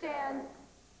which it stands,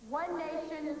 one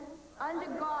nation, under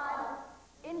God,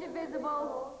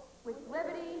 indivisible, with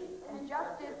liberty and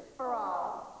justice for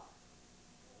all.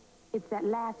 It's that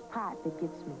last part that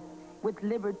gets me. With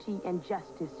liberty and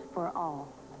justice for all.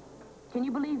 Can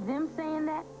you believe them saying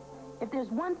that? If there's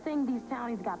one thing these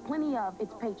townies got plenty of,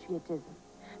 it's patriotism.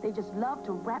 They just love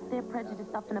to wrap their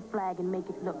prejudice up in a flag and make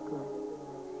it look good.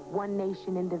 One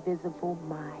nation, indivisible,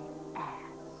 my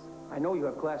ass. I know you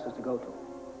have classes to go to.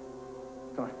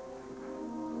 Come on.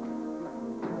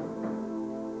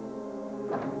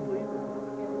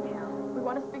 We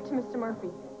want to speak to Mr.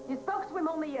 Murphy. You spoke to him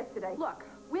only yesterday. Look,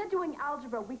 we're doing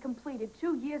algebra we completed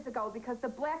 2 years ago because the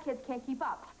black kids can't keep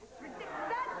up.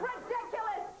 That's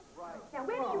ridiculous! Now,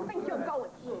 where do you think you're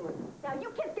going? Now, you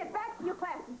kids get back to your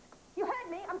classes. You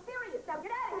heard me? I'm serious. Now,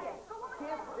 get out of here. Go on,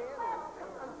 get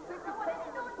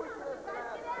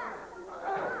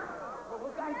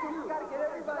We've got to get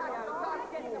everybody out.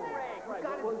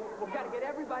 We've got to get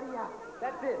everybody out.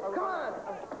 That's it. Come on.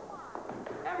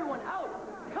 Everyone out.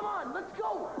 Come on, let's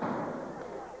go.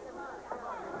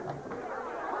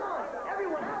 Come on,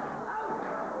 everyone out.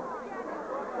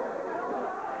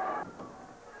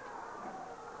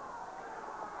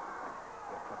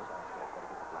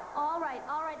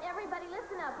 All right, everybody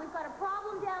listen up. We've got a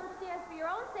problem downstairs. For your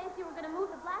own safety, we're going to move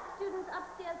the black students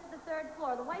upstairs to the 3rd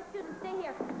floor. The white students stay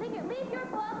here. Leave your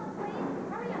books, please.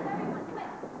 Hurry up, everyone, quick.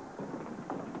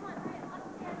 Come on, hurry up,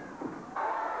 upstairs.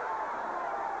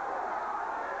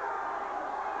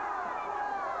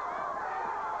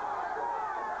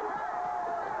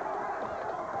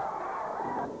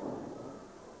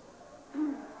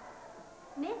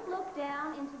 Nick looked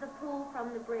down into the pool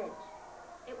from the bridge.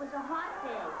 It was a hot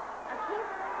day.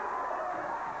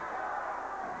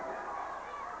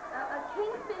 A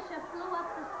kingfisher flew up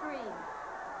the stream.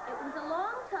 It was a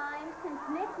long time since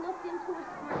Nick looked into a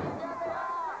stream.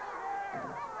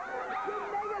 You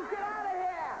niggas, get out of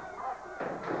here!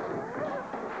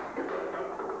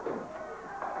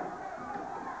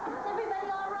 Is everybody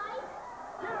all right?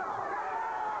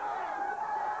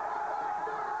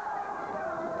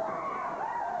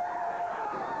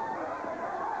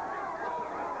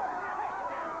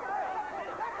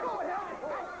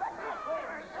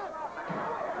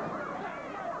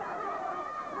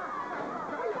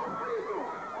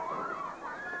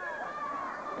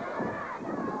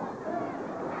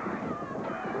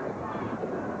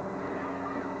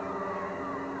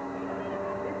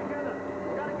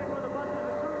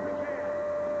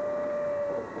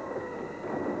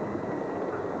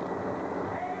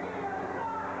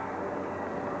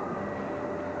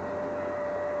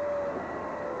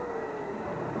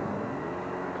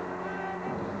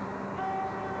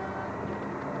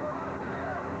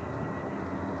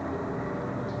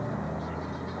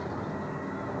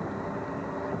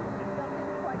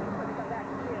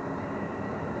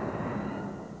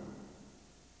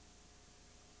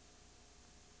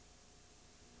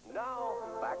 Now,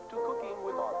 back to cooking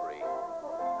with Aubrey.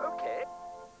 Okay.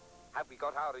 Have we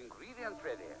got our ingredients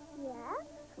ready? Yes?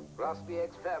 Raspy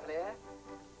eggs family?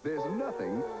 There's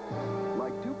nothing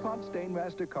like DuPont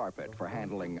Stainmaster Carpet for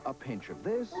handling a pinch of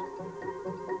this.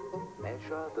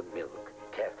 Measure the milk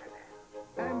carefully.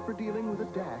 And for dealing with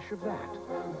a dash of that.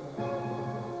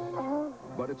 Oh.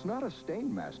 But it's not a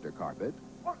Stainmaster Carpet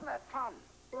Wasn't that fun?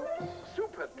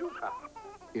 Super duper.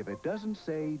 if it doesn't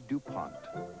say DuPont.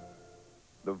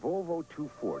 The Volvo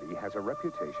 240 has a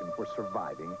reputation for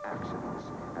surviving accidents,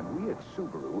 and we at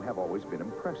Subaru have always been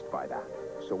impressed by that.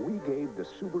 So we gave the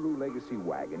Subaru Legacy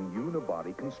wagon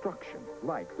unibody construction,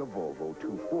 like the Volvo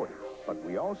 240. But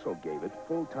we also gave it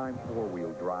full-time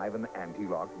four-wheel drive and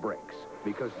anti-lock brakes,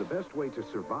 because the best way to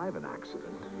survive an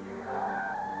accident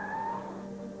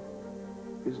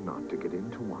is not to get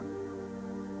into one.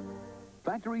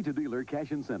 Factory-to-dealer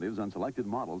cash incentives on selected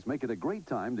models make it a great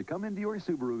time to come into your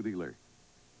Subaru dealer.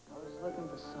 I was looking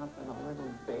for something a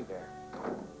little bigger.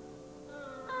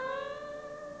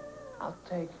 I'll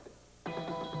take it.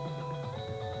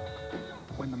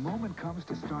 When the moment comes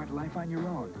to start life on your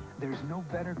own, there's no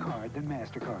better card than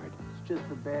MasterCard. It's just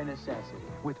the bare necessity.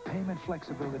 With payment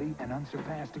flexibility and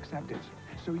unsurpassed acceptance.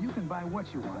 So you can buy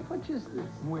what you want. What is this?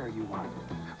 Where you want.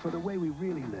 For the way we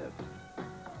really live.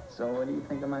 So what do you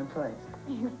think of my place?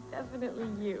 It's definitely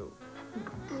you.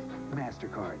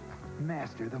 MasterCard.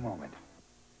 Master the moment.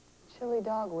 Chili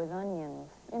dog with onions.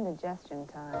 Indigestion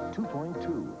time.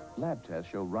 2.2. Lab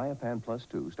tests show Riopan Plus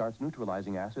 2 starts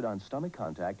neutralizing acid on stomach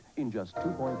contact in just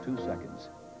 2.2 seconds.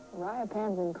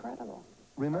 Riopan's incredible.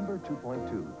 Remember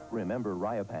 2.2. Remember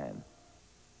Riopan.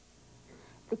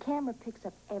 The camera picks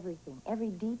up everything,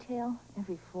 every detail,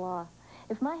 every flaw.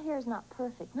 If my hair is not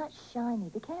perfect, not shiny,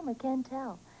 the camera can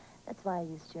tell. That's why I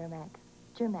use Germac.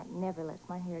 Germac never lets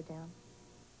my hair down.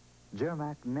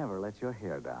 Germac never lets your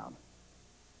hair down.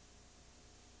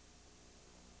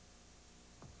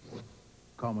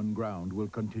 Common Ground will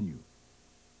continue.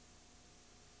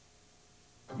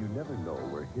 You never know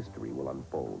where history will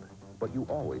unfold. but you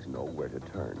always know where to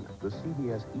turn. The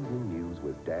CBS Evening News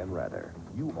with Dan Rather.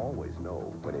 You always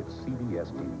know when it's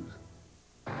CBS News.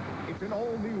 It's an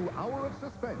all-new hour of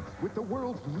suspense with the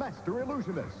world's master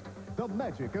illusionist. The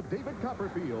magic of David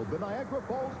Copperfield, the Niagara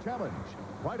Falls Challenge.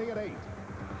 Friday at 8.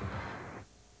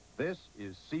 This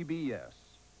is CBS.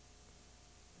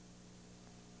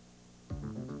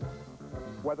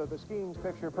 Whether the skiing's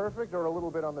picture perfect or a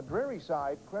little bit on the dreary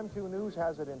side, Creme 2 News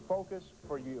has it in focus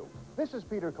for you. This is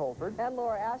Peter Colford. And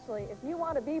Laura Ashley. If you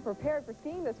want to be prepared for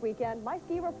skiing this weekend, my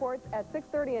ski reports at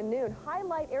 6:30 and noon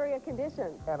highlight area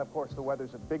conditions. And of course, the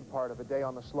weather's a big part of the day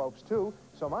on the slopes, too.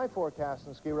 So my forecast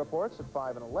and ski reports at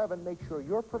 5 and 11 make sure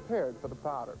you're prepared for the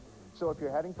powder. So if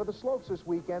you're heading for the slopes this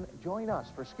weekend, join us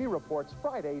for ski reports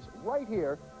Fridays right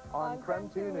here on Creme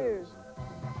 2 News.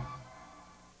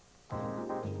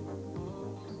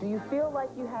 Do you feel like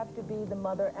you have to be the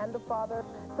mother and the father?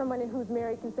 Someone who's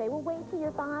married can say, well, wait till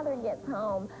your father gets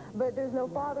home. But there's no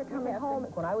father coming home.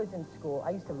 When I was in school,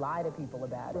 I used to lie to people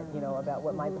about it, you know, about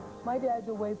what my dad's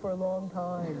away for a long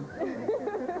time.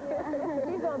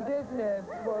 He's on business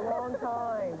for a long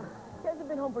time. He hasn't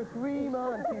been home for 3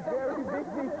 months. He's very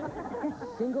busy.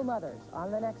 Single mothers on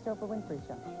the next Oprah Winfrey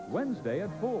Show. Wednesday at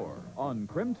 4 on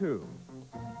Creme 2.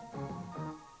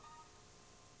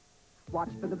 Watch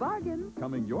for the bargains.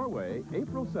 Coming your way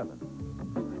April 7th.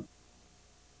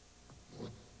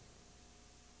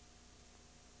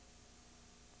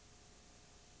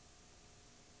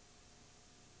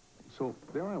 So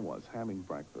there I was having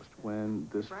breakfast when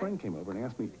this friend came over and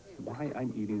asked me why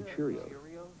I'm eating Cheerios.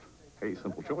 Hey,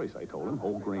 simple choice, I told him,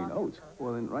 whole grain oats.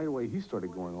 Well, then right away he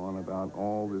started going on about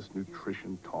all this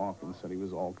nutrition talk and said he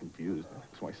was all confused.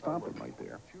 So I stopped him right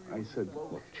there. I said,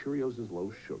 look, Cheerios is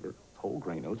low sugar, whole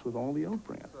grain oats with all the oat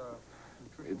bran.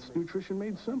 It's nutrition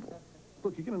made simple.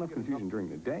 Look, you get enough confusion during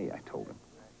the day, I told him.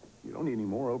 You don't need any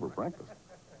more over breakfast.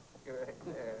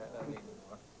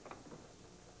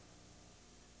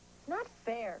 Not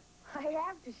fair. I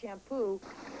have to shampoo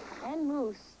and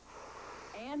mousse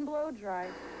and blow dry.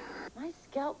 My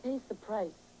scalp pays the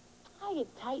price. I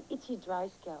get tight, itchy, dry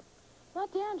scalp.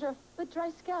 Not dandruff, but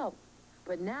dry scalp.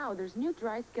 But now there's new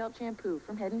dry scalp shampoo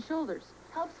from Head & Shoulders.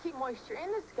 Helps keep moisture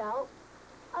in the scalp.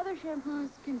 Other shampoos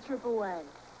can strip away.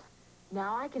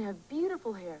 Now I can have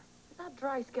beautiful hair without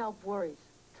dry scalp worries.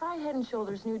 Try Head &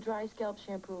 Shoulders' new dry scalp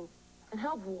shampoo and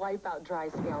help wipe out dry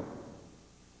scalp.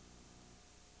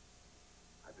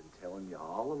 I've been telling you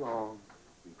all along,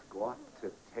 we've got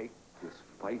to take this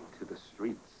fight to the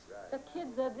streets. The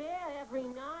kids are there every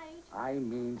night. I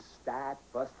mean, start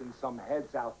busting some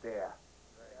heads out there.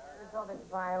 There's all this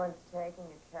violence taking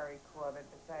you, Terry Corbett,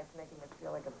 besides making you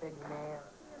feel like a big man.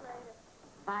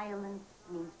 Violence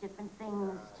means different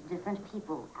things to different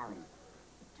people, Alice.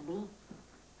 To me,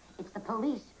 it's the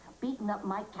police beating up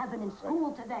Mike Kevin in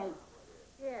school today.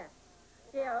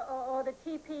 Yeah, or the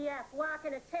TPF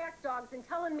walking attack dogs and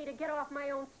telling me to get off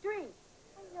my own street.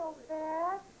 I know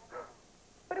that.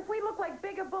 But if we look like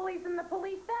bigger bullies than the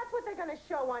police, that's what they're going to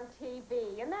show on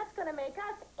TV. And that's going to make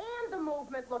us and the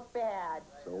movement look bad.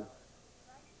 So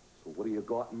what do you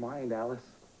got in mind,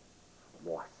 Alice?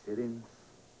 More sit-ins?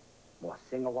 More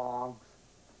sing-alongs?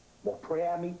 More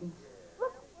prayer meetings?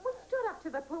 Look, we stood up to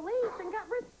the police and got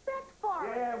respect for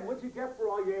it. Yeah, what'd you get for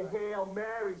all your Hail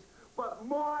Marys? But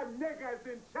more niggers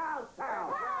in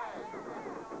Charlestown.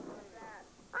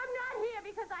 I'm not here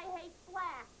because I hate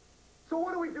black. So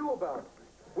what do we do about it?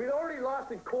 We'd already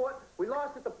lost in court, we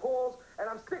lost at the polls, and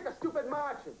I'm sick of stupid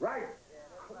marching. Right.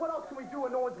 What else can we do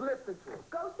when no one's listening to us?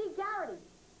 Go see Garrity.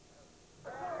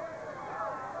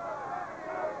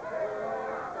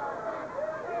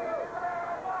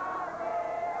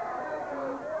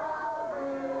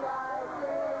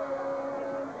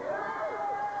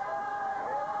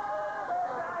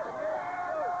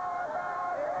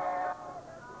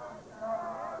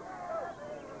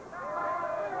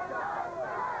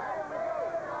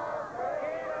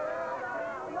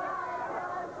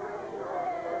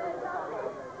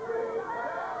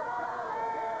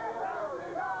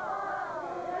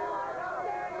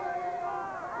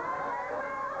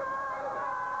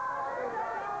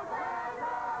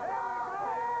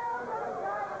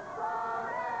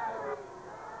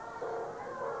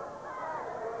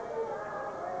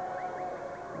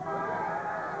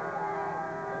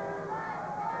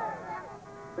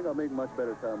 I think I'll make much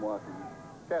better time walking.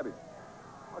 Cabby,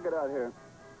 I'll get out here.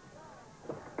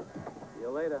 See you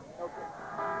later. Okay.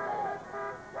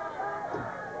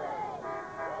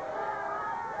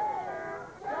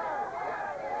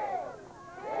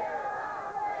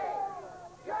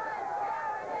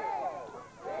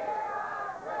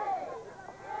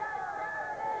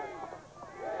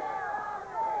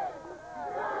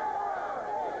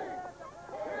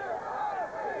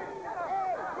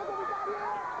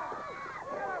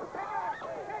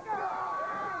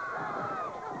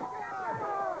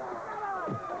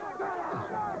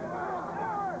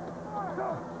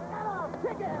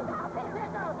 ticket! Stop it!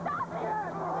 Stop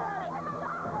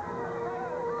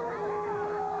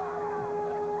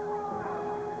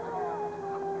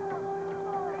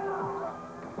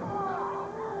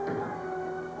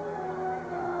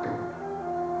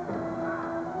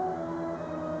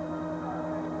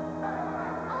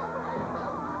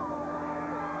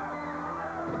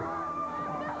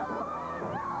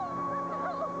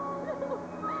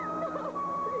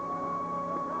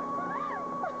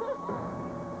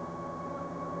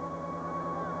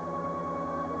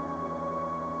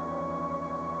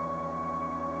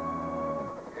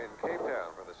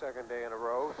Second day in a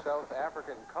row, South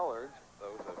African coloreds,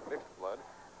 those of mixed blood,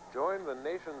 joined the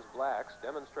nation's blacks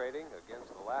demonstrating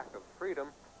against the lack of freedom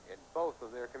in both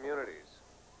of their communities.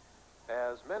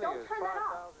 As many as 5,000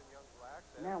 young blacks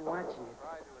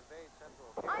tried to invade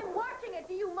Central Cape. I'm watching it.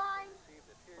 Do you mind? Received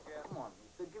a tear gas. Come on,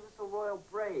 Lisa, give us a royal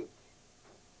break.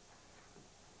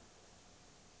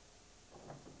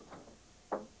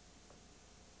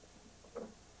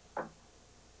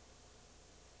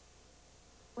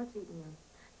 What's eating you?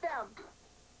 Them.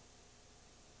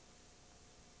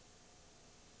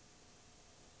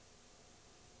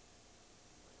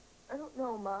 I don't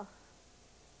know, Ma.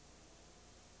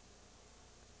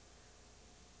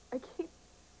 I keep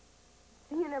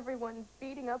seeing everyone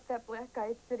beating up that black guy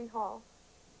at City Hall.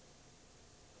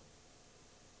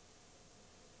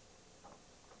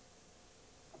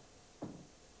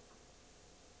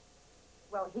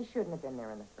 Well, he shouldn't have been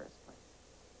there in the first place.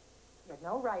 He had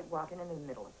no right walking in the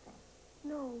middle of things.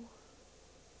 No.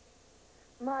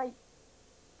 Ma,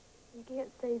 you can't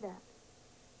say that.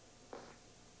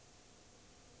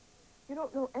 You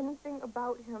don't know anything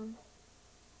about him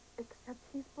except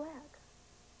he's black.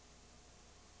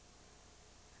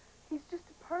 He's just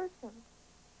a person,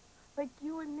 like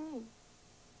you and me.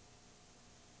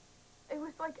 It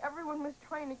was like everyone was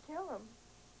trying to kill him.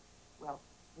 Well,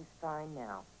 he's fine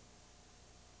now.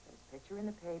 There's a picture in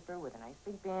the paper with a nice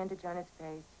big bandage on his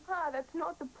face. Ah, that's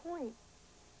not the point.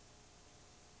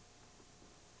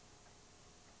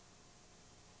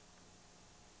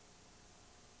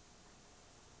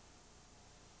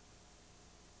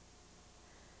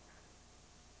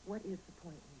 What is the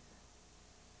point, Lisa?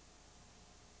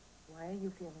 Why are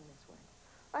you feeling this way?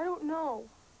 I don't know.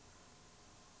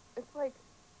 It's like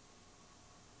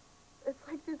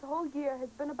this whole year has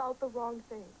been about the wrong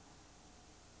thing.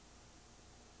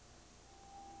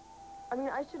 I mean,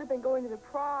 I should have been going to the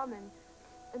prom and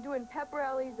doing pep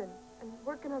rallies and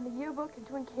working on the yearbook and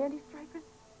doing candy stripers.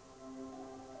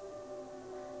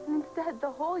 And instead,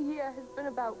 the whole year has been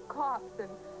about cops and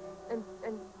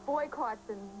boycotts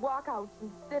and walkouts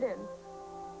and sit-ins.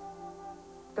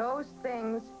 Those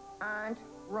things aren't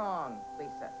wrong,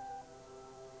 Lisa.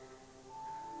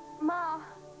 Ma,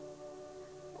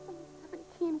 I'm only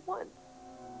 17 once.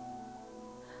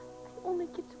 I only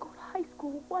get to go to high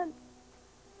school once.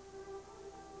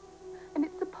 And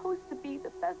it's supposed to be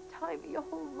the best time of your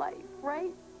whole life,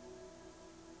 right?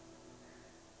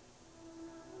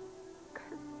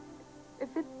 Because if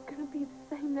it's going to be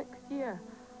the same next year,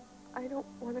 I don't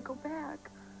want to go back.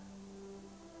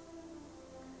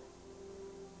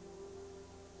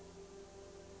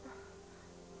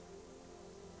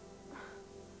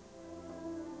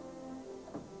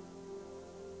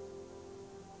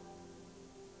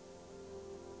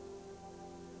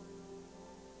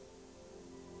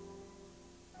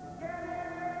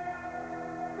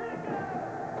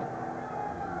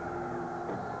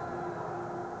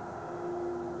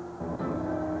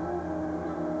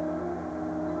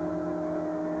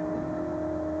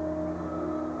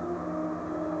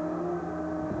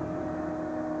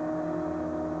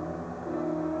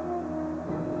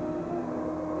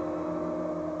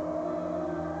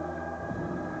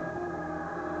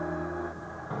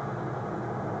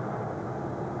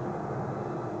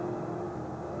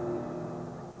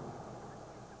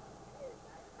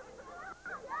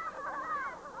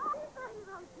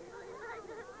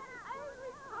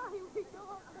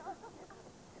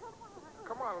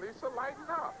 Come on, Lisa, lighten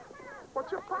up.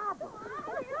 What's your problem?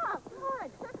 Hurry up, come on.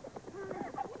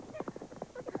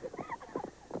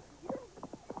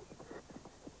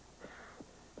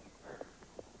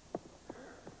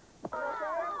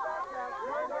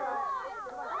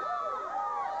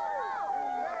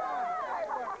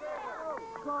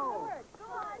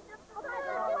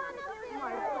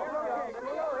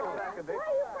 Where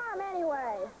are you from,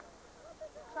 anyway?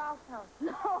 Charlestown.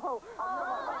 No.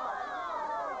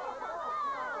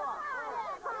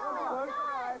 Close your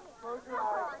eyes. Close your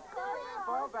eyes.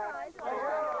 Fall back. Come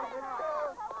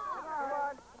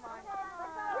on.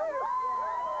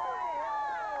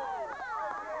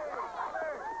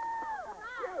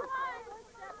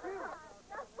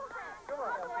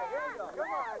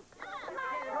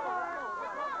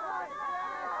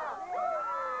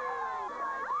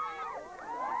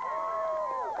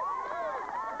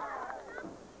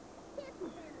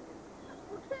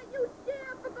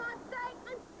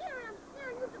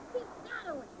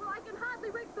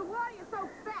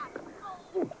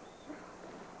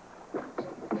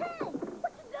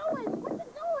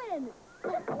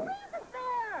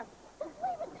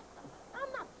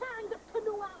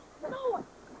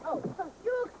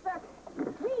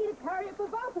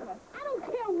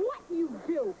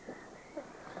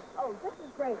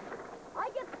 frustrated. I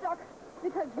get stuck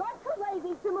because you're too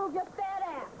lazy to move your fat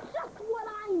ass. Just what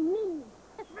I need.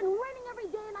 It's been raining every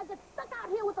day, and I get stuck out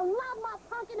here with a loudmouth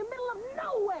punk in the middle of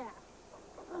nowhere.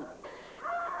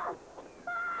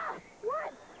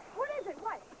 What? What is it?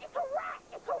 What? It's a rat!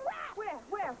 It's a rat!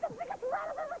 Where? It's the biggest rat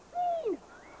I've ever seen!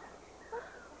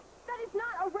 That is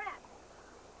not a rat.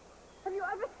 Have you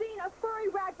ever seen a furry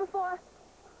rat before?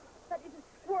 That is a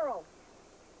squirrel.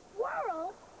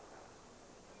 Squirrel?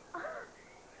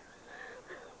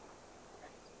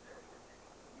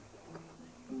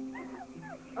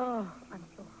 Oh, I'm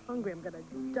so hungry, I'm gonna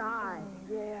die.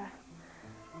 Yeah.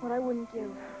 What I wouldn't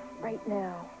give right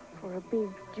now for a big,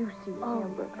 juicy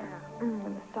hamburger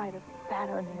and a side of fat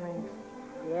onion rings.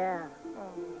 Yeah.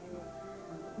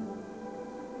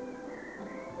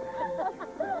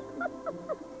 That's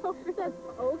okay.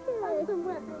 I'm so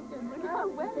wet. Look how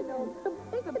wet it is.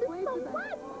 Take a break with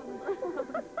that.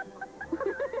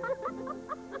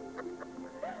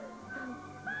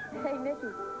 Hey,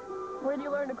 Nikki, where do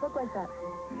you learn to cook like that?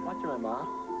 Watching my mom.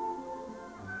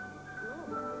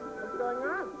 What's going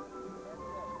on?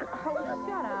 Oh,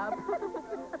 shut up.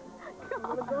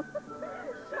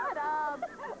 Shut up.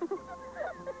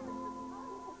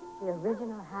 The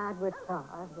original hardwood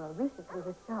cars were recently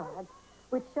restored,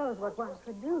 which shows what one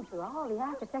could do to all the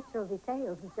architectural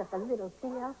details with just a little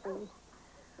TLC.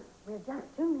 We're just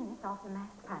 2 minutes off the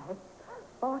mass price,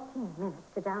 14 minutes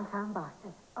to downtown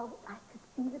Boston. Oh, I could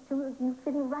see the two of you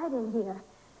fitting right in here.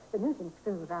 The Newton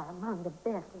schools are among the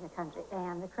best in the country,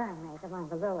 and the crime rate among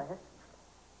the lowest.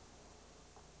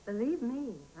 Believe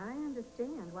me, I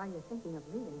understand why you're thinking of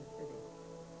leaving the city.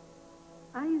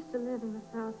 I used to live in the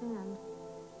South End.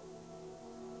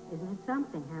 Isn't it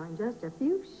something how in just a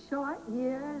few short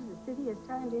years the city has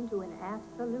turned into an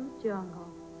absolute jungle?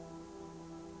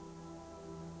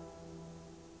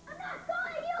 I'm not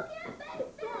going! You can't face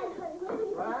this!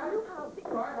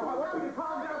 Brad, I want you to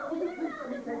calm down. Will you please let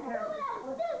me take care of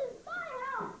it? This is my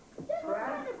house! This is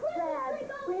Brad? where the Christmas tree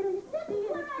goes! This is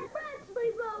where my friends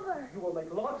sleep over! You will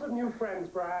make lots of new friends,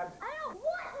 Brad. I don't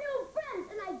want new friends,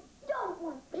 and I don't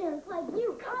want parents like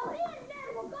you. Come in, then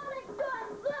we'll go next door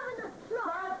and live in the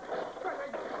truck. Brad,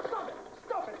 stop it.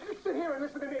 Stop it. You sit here and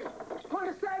listen to me. You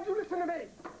understand? You listen to me.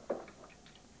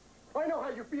 I know how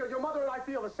you feel. Your mother and I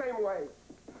feel the same way.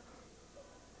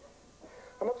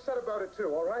 I'm upset about it, too,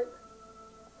 all right?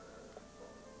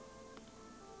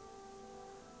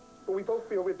 But we both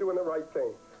feel we're doing the right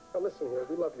thing. Now, listen here.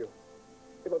 We love you.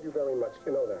 We love you very much.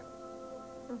 You know that.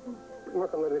 We're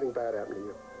not going to let anything bad happen to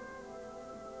you.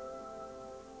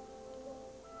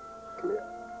 Come here.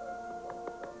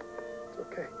 It's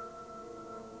okay.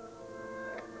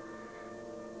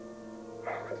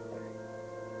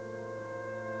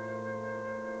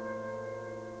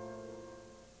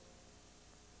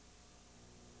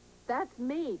 That's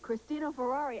me, Christina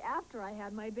Ferrari, after I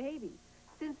had my baby.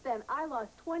 Since then, I lost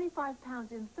 25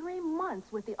 pounds in 3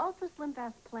 months with the Ultra Slim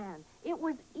Fast plan. It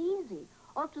was easy.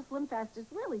 Ultra Slim Fast is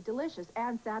really delicious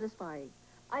and satisfying.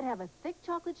 I'd have a thick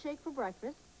chocolate shake for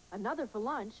breakfast, another for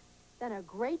lunch, then a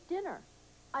great dinner.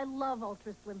 I love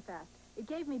Ultra Slim Fast. It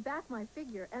gave me back my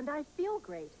figure, and I feel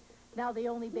great. Now the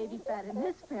only baby fat in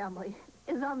this family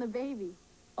is on the baby.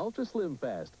 Ultra Slim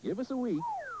Fast. Give us a week.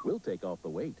 We'll take off the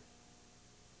weight.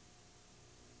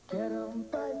 Get 'em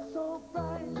bright, so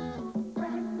bright.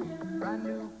 Brand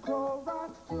new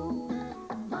Clorox too.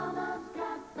 Mama's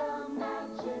got the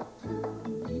magic too.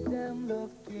 Keep them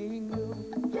looking new.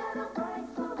 Get 'em bright,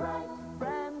 so bright.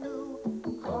 Brand new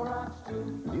Clorox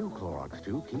 2. New Clorox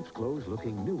 2 keeps clothes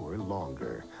looking newer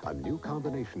longer. A new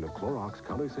combination of Clorox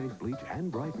color-safe bleach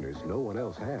and brighteners no one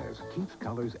else has. Keeps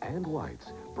colors and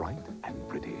whites bright and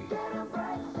pretty. Get 'em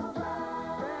bright, so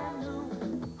bright. Brand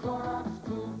new Clorox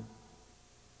 2.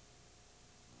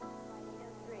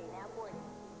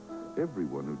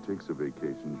 Everyone who takes a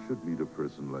vacation should meet a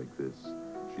person like this.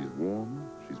 She's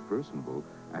warm, she's personable,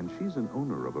 and she's an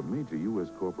owner of a major U.S.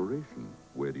 corporation.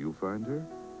 Where do you find her?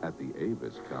 At the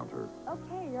Avis counter.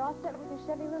 Okay, you're all set with your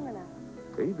Chevy Lumina.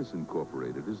 Avis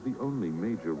Incorporated is the only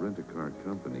major rent-a-car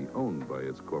company owned by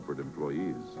its corporate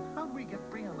employees. How do we get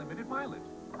free unlimited mileage?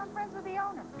 I'm friends with the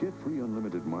owner. Get free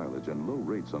unlimited mileage and low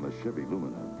rates on a Chevy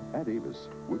Lumina. At Avis,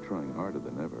 we're trying harder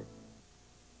than ever.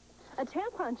 A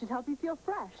tampon should help you feel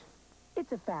fresh.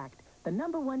 It's a fact. The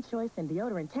 #1 choice in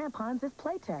deodorant tampons is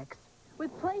Playtex. With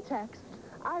Playtex,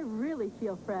 I really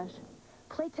feel fresh.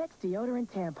 Playtex deodorant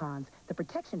tampons. The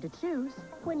protection to choose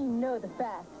when you know the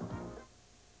facts.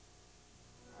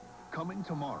 Coming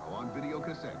tomorrow on video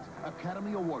cassette,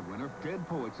 Academy Award winner Dead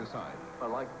Poets Society. I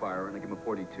like fire, and I give him a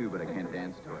 42, but I can't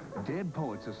dance to it. Dead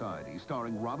Poets Society,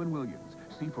 starring Robin Williams.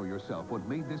 See for yourself what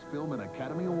made this film an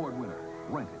Academy Award winner.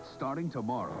 Rent it starting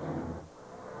tomorrow.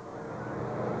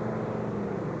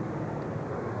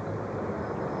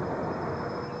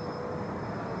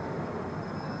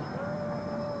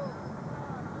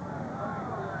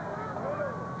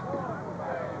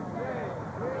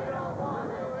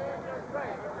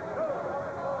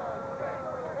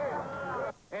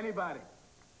 Anybody,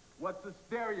 what's the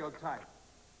stereotype?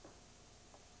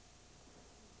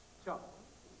 Chuck.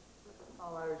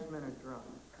 All Irishmen are drunk.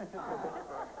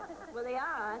 Well, they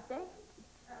are, aren't they?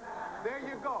 There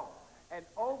you go. An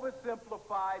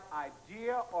oversimplified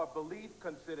idea or belief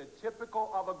considered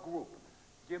typical of a group.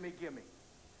 Gimme, gimme.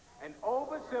 An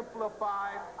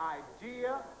oversimplified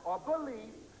idea or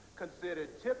belief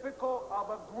considered typical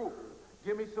of a group.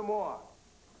 Give me some more.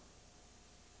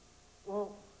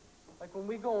 Well, like when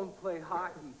we go and play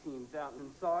hockey teams out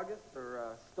in Saugus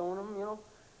or Stoneham, you know,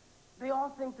 they all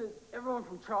think that everyone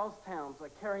from Charlestown's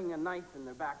like carrying a knife in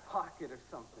their back pocket or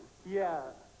something. Yeah,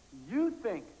 you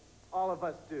think all of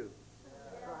us do.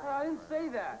 Well, I didn't say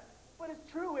that. But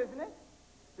it's true, isn't it?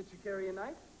 That you carry a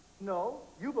knife? No,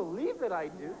 you believe that I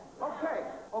do.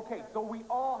 Okay, so we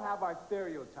all have our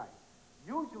stereotypes,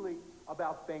 usually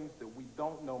about things that we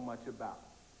don't know much about.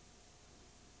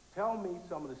 Tell me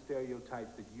some of the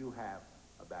stereotypes that you have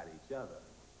about each other.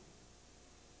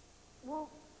 Well,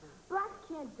 blacks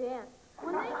can't dance.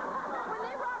 When they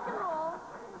rock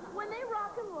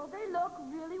and roll, they look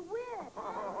really weird.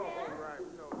 Huh?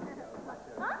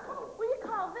 What do you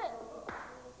call this?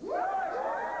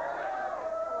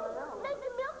 Make me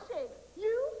milkshake.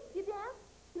 You dance?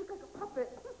 You look like a puppet.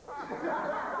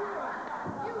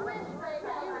 You wish,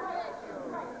 baby. You wish.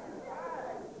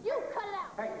 You cut it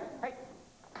out. Hey,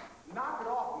 knock it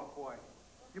off, my boy.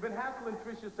 You've been hassling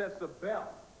Tricia since the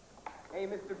bell. Hey,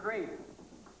 Mr. Grady,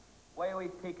 why are you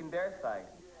always taking their side?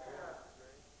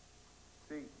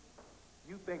 See,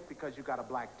 you think because you got a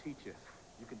black teacher,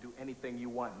 you can do anything you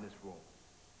want in this room.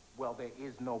 Well, there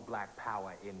is no black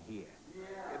power in here.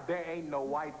 There ain't no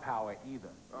white power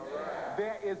either.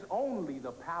 There is only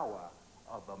the power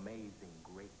of amazing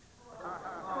grace.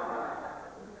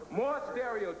 More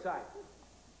stereotypes.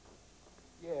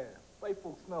 Yeah, white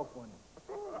folks smell funny.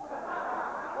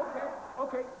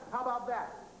 Okay, how about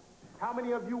that? How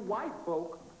many of you white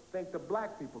folk think the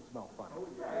black people smell funny?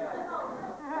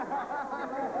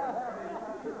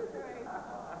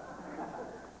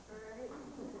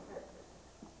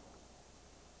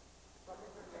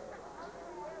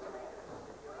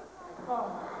 Oh,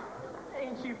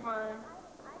 ain't she fine?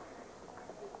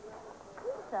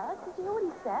 Lisa, did you hear what he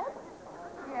said?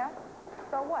 Yeah.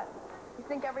 So what? You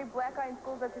think every black guy in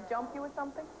school's out to jump you or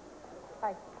something?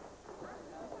 Hi.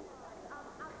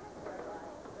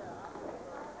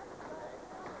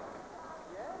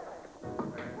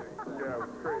 Yeah, it was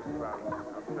crazy, Robin.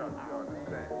 I'm sure you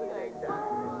understand.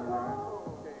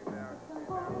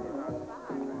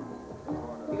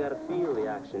 You gotta feel the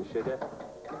action, sugar.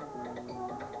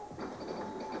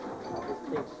 This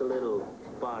takes a little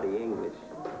body English.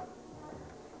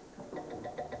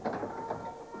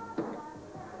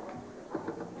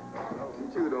 You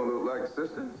two don't look like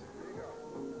sisters.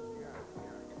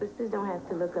 Sisters don't have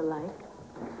to look alike.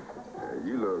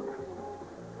 You look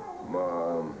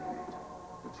more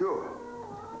mature.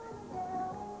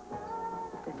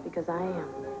 That's because I am.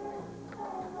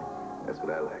 That's what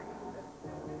I like.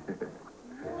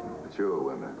 Mature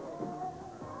women.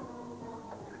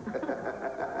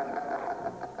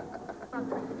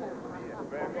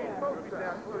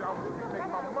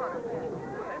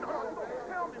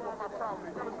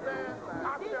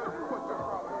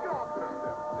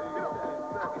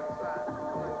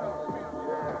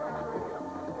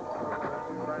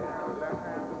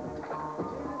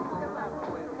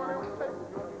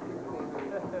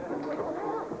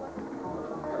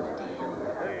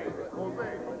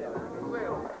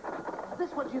 Is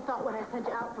this what you thought when I sent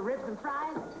you out for ribs and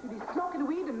fries? You'd be smoking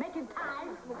weed and making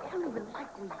ties? I don't even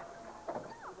like weed.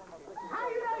 How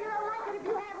do you know you don't like it if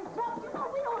you haven't smoked? You know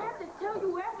we don't have to tell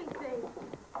you everything.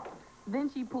 Then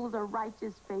she pulls her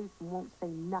righteous face and won't say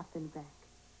nothing back.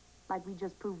 Like we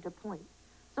just proved a point.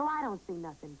 So I don't say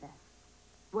nothing back.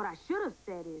 What I should have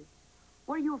said is,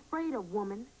 what are you afraid of,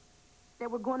 woman? That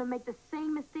we're going to make the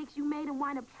same mistakes you made and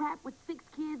wind up trapped with 6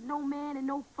 kids, no man, and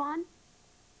no fun?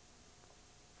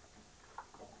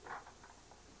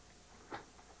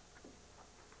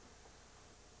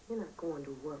 You're not going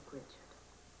to work, Richard.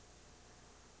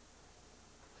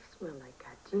 You smell like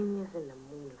gardenias in the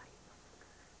moonlight.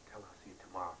 Tell her I'll see you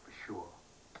tomorrow for sure.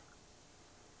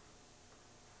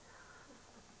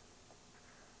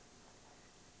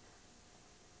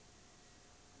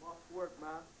 I'm off to work, Ma.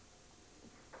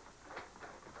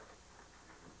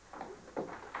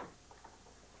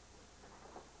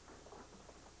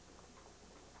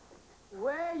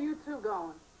 two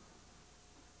going?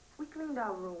 We cleaned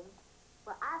our room,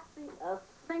 but I see a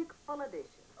sink full of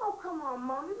dishes. Oh, come on,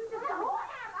 Mommy. We just Who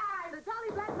am I? The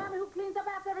jolly black mammy who cleans up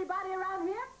after everybody around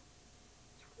here?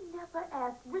 You never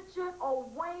asked Richard or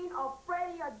Wayne or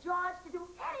Freddie or George to do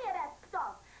any of that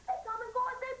stuff. They come and go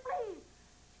as they please.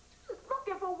 You're just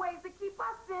looking for ways to keep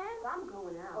us in. I'm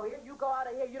going out. Oh, here, you go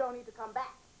out of here. You don't need to come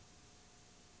back.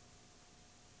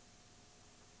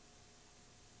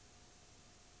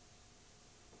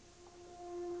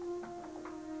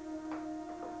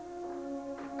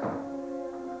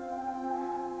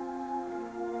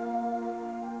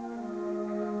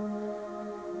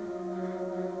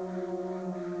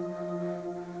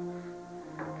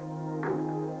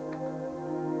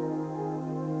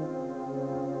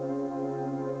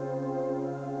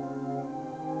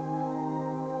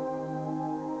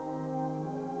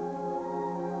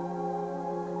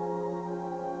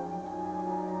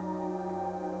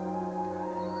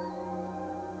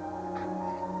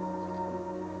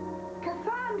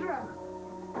 Cassandra,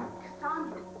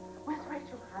 where's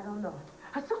Rachel? I don't know.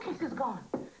 Her suitcase is gone.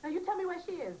 Now you tell me where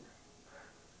she is.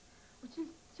 Well, she's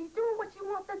doing what she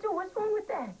wants to do. What's wrong with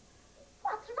that?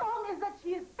 What's wrong is that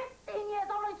she is 15 years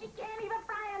old and she can't even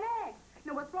fry an egg.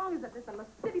 Now, what's wrong is that there's a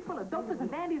city full of dopers and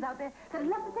dandies out there that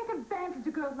love to take advantage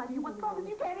of girls like you. What's wrong is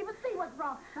you can't even see what's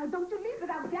wrong. Now, don't you leave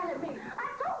without telling me. I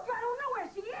told you I don't know where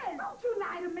she is. Don't you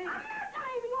lie to me. I'm not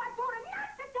lying to you. I told her not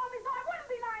to tell me, so I wouldn't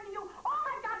be lying to you. All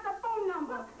I got's a phone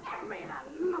number. Give me the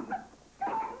number.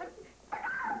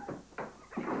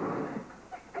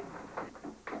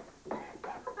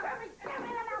 Give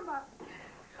me the number.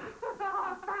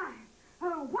 Oh, fine.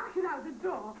 Wash it out the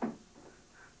door.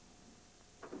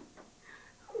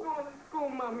 I'm going to school,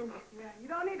 Mommy. Yeah, you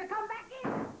don't need to come back in.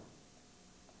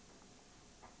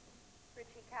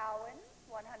 Richie Cowan,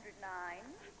 109.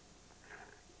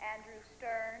 Andrew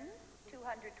Stearns,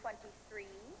 223.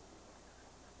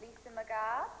 Lisa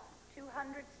McGath,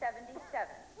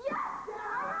 277. Yes!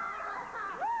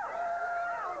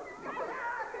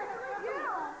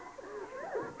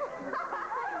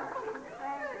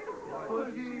 For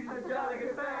she's a jolly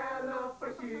good fellow, for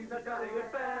she's a jolly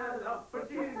good fellow, for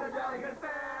she's a jolly good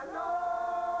fellow.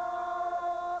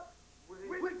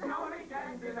 With Johnny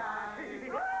can deny.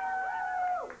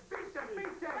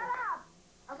 Shut up!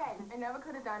 Okay, I never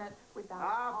could have done it without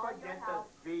all your Forget the help.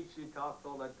 speech. She talks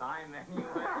all the time anyway.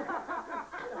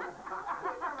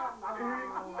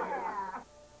 Yeah.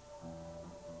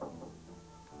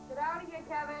 Get out of here,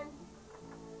 Kevin.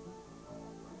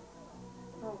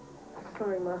 Oh,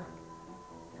 sorry, Ma.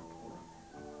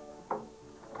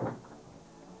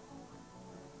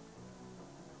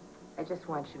 I just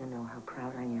want you to know how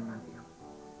proud I am of you.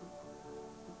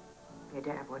 Your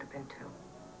dad would have been too.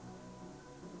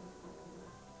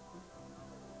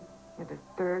 You're the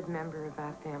third member of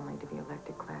our family to be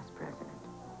elected class president.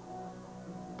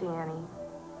 Danny,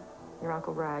 your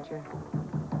Uncle Roger.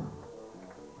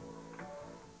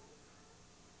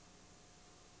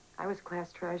 I was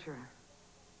class treasurer.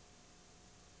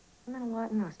 I meant a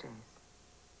lot in those days.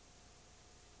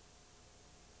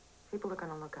 People are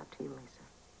going to look up to you, Lisa.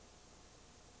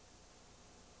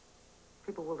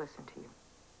 People will listen to you.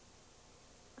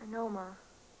 I know, Ma.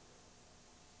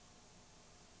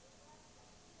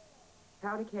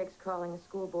 Powder Cake's calling a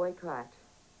school boycott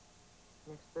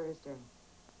next Thursday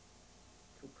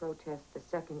to protest the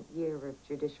second year of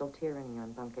judicial tyranny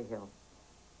on Bunker Hill.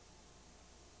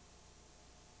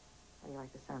 How do you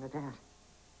like the sound of that?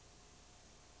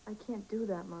 I can't do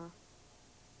that, Ma.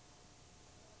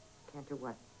 Can't do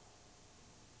what?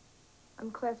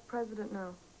 I'm class president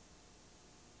now.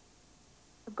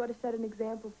 I've got to set an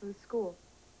example for the school.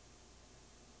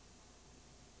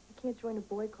 I can't join a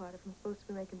boycott if I'm supposed to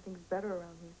be making things better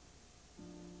around here.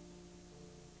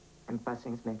 And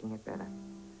busing's making it better.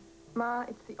 Ma,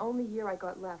 it's the only year I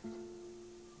got left.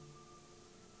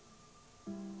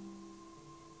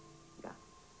 Yeah.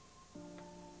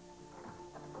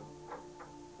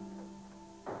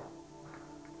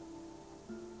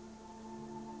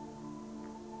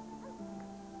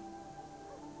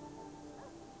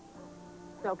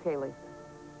 It's okay, Lisa.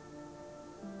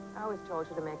 I always told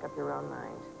you to make up your own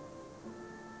mind.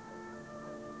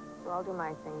 So I'll do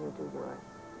my thing, you do yours.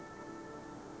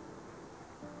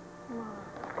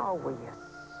 Oh, will you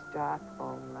stop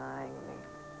denying me?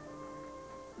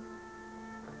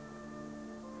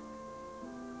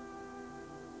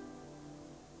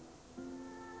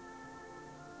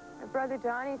 My brother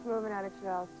Donnie's moving out of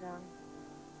Charlestown.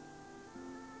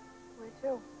 Where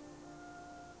to?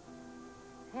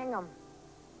 Hingham.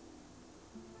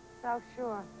 South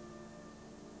Shore.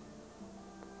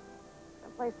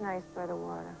 Someplace nice by the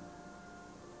water.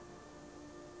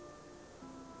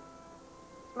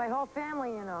 It's my whole family,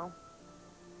 you know.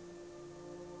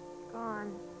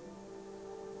 Gone.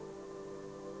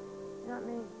 Not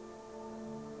me.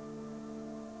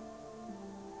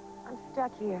 I'm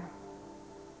stuck here.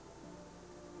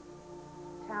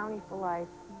 Townie for life.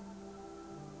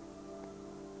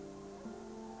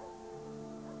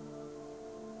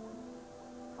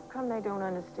 How come they don't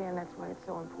understand that's why it's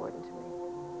so important to me?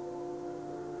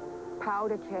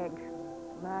 Powder keg,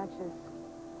 matches,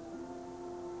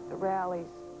 the rallies.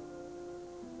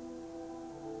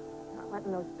 Not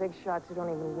letting those big shots who don't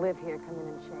even live here come in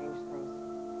and change things.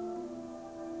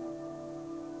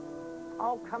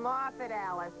 Oh, come off it,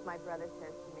 Alice, my brother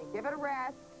says to me. Give it a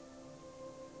rest.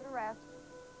 Give it a rest.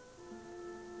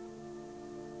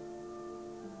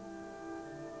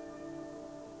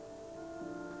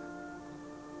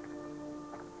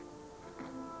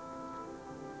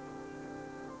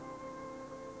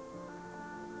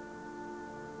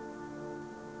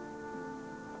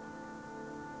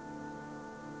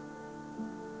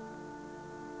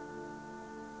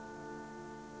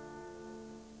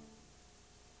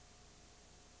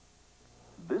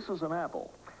 This is an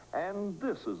apple, and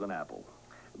this is an apple.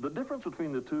 The difference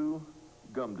between the two,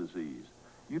 gum disease.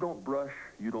 You don't brush,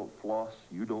 you don't floss,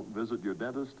 you don't visit your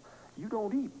dentist, you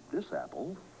don't eat this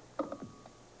apple.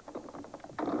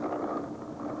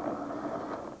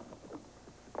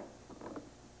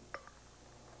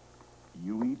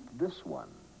 You eat this one.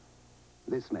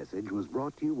 This message was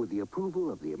brought to you with the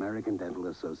approval of the American Dental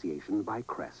Association by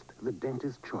Crest, the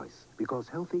dentist's choice, because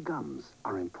healthy gums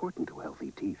are important to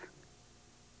healthy teeth.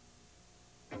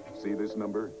 See this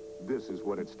number? This is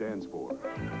what it stands for.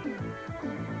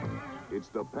 It's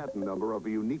the patent number of a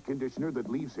unique conditioner that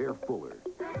leaves hair fuller.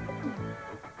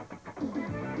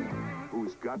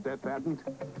 Who's got that patent?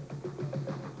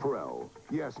 Prell.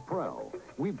 Yes, Prell.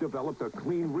 We've developed a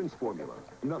clean rinse formula.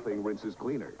 Nothing rinses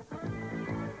cleaner.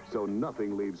 So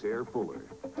nothing leaves hair fuller.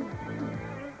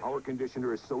 Our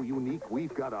conditioner is so unique,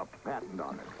 we've got a patent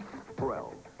on it.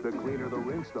 Prell. The cleaner the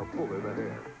rinse, the fuller the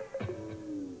hair.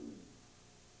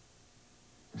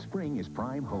 Spring is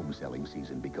prime home selling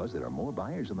season because there are more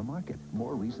buyers in the market.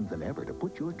 More reasons than ever to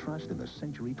put your trust in the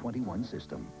Century 21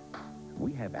 system.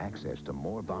 We have access to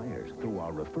more buyers through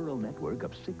our referral network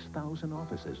of 6,000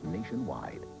 offices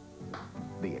nationwide.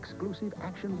 The exclusive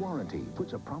Action Warranty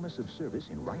puts a promise of service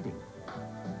in writing.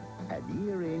 And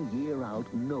year in, year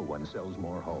out, no one sells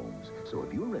more homes. So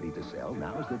if you're ready to sell,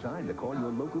 now's the time to call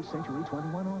your local Century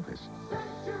 21 office.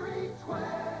 Century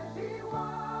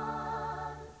 21.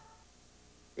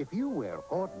 If you wear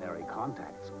ordinary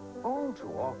contacts, all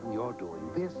too often you're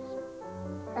doing this,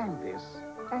 and this,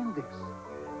 and this.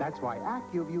 That's why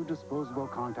AccuView disposable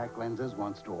contact lenses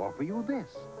wants to offer you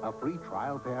this, a free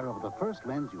trial pair of the first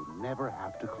lens you never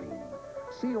have to clean.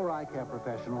 See your eye care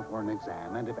professional for an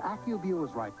exam, and if AccuView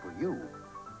is right for you,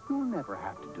 you'll never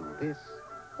have to do this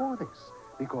or this,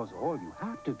 because all you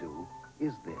have to do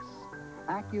is this.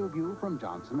 AccuView from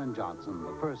Johnson & Johnson,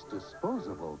 the first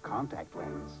disposable contact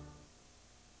lens.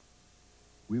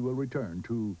 We will return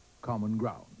to Common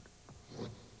Ground.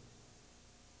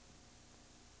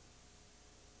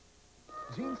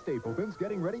 Jean Stapleton's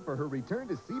getting ready for her return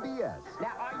to CBS.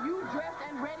 Now, are you dressed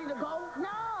and ready to go? No.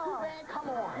 Too bad, come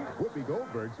on. Whoopi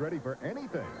Goldberg's ready for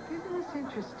anything. Isn't this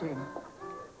interesting?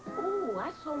 Ooh,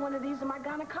 I saw one of these in my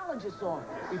gynecologist's office.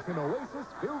 It's an oasis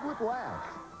filled with laughs.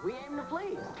 We aim to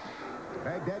please.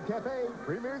 Baghdad Cafe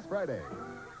premieres Friday.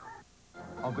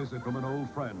 A visit from an old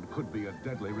friend could be a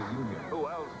deadly reunion. Who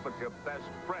else but your best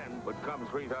friend would come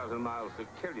 3,000 miles to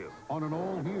kill you? On an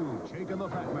all-new Jake and the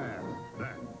Fat Man.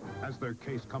 Then, as their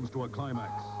case comes to a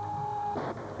climax.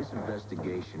 This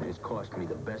investigation has cost me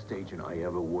the best agent I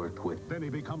ever worked with. Then he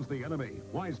becomes the enemy.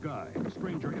 Wise guy.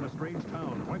 Stranger in a strange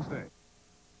town. Wednesday.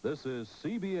 This is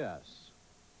CBS.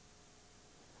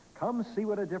 Come see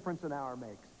what a difference an hour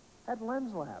makes at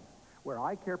Lens Lab, where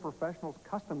eye care professionals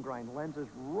custom grind lenses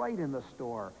right in the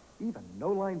store. Even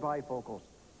no-line bifocals.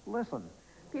 Listen.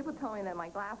 People told me that my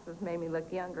glasses made me look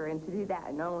younger, and to do that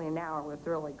in only an hour was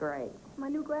really great. My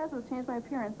new glasses changed my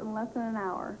appearance in less than an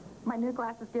hour. My new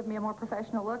glasses give me a more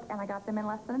professional look, and I got them in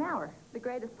less than an hour. The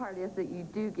greatest part is that you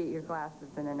do get your glasses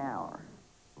in an hour.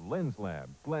 Lens Lab.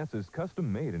 Glasses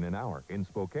custom made in an hour in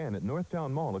Spokane at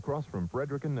Northtown Mall across from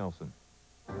Frederick and Nelson.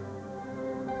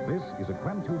 This is a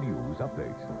KREM 2 News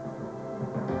update.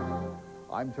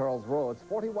 I'm Charles Rowe. It's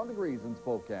 41 degrees in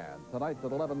Spokane. Tonight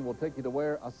at 11, we'll take you to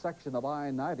where a section of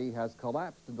I-90 has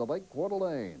collapsed into Lake Coeur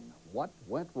d'Alene. What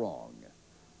went wrong?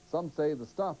 Some say the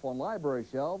stuff on library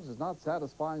shelves is not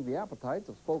satisfying the appetites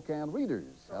of Spokane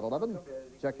readers. At 11,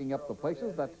 checking up the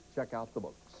places that check out the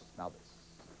books. Now this.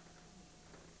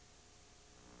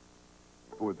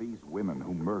 for these women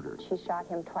who murdered. She shot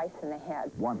him twice in the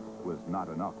head. Once was not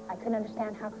enough. I couldn't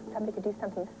understand how somebody could do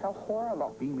something so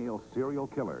horrible. Female serial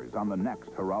killers on the next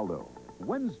Geraldo.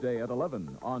 Wednesday at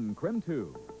 11 on Creme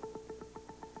 2.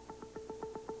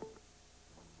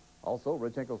 Also,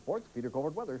 Rich Hinkle Sports, Peter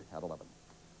Colbert Weather at 11.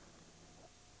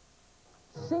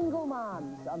 Single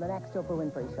moms on the next Oprah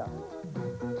Winfrey Show.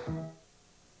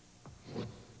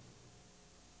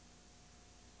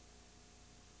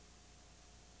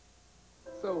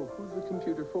 So, who's the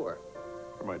computer for?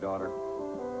 For my daughter.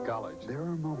 College. There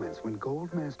are moments when Gold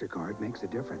MasterCard makes a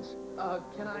difference.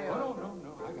 Can I, No,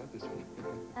 I got this one.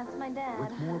 That's my dad.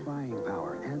 With more buying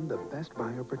power and the best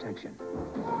buyer protection.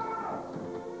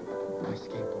 My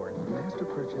skateboard. Master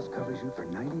Purchase covers you for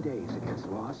 90 days against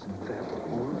loss, theft,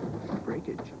 or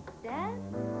breakage. Dad?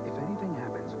 If anything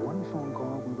happens, one phone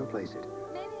call will replace it.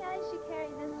 Maybe I should carry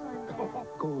this one, Dad.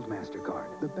 Gold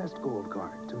MasterCard, the best gold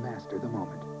card to master the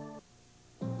moment.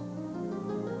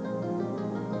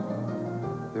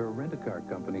 There are rent-a-car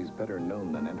companies better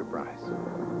known than Enterprise,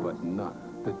 but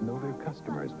none that know their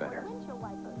customers better.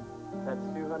 That's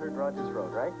 200 Rogers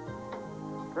Road, right?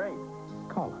 Great.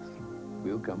 Call us.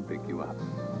 We'll come pick you up.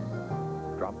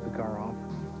 Drop the car off,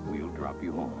 we'll drop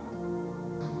you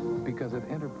home. Because at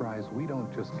Enterprise, we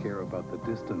don't just care about the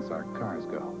distance our cars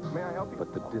go. May I help you?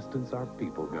 But the distance our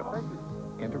people go. Thank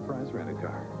you. Enterprise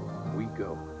Rent-A-Car. We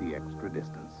go the extra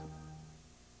distance.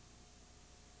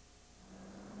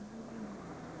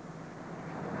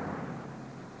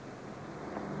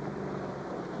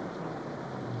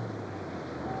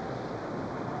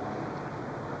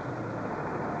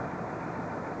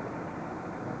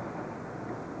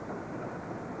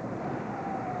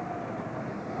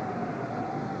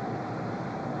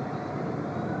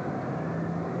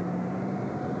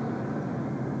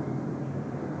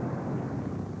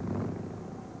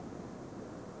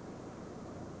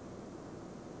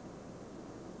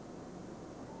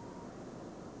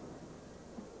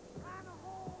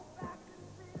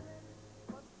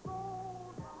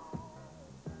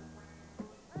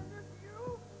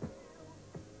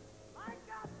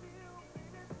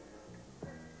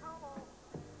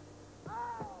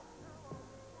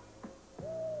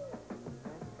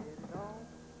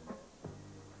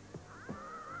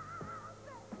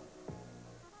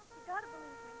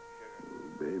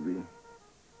 Baby,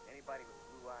 Anybody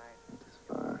with blue eyes? it's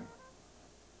fine.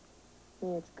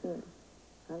 Yeah, it's good.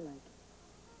 I like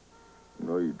it.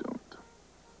 No, you don't.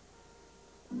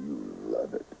 You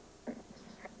love it.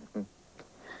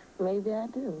 Maybe I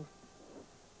do.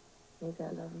 Maybe I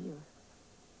love you.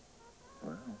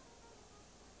 Well,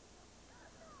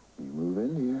 you move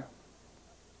in here.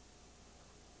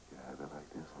 You have it like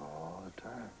this all the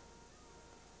time.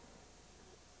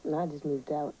 And I just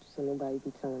moved out, so nobody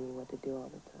be telling me what to do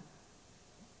all the time.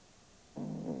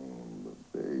 Oh,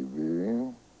 but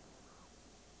baby,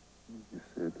 you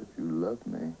said that you love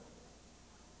me.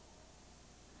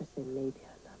 I said maybe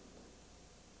I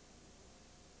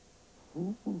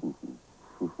love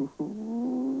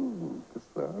Ooh,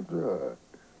 Cassandra.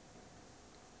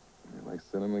 You're like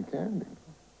cinnamon candy.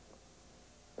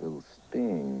 A little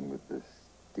sting with the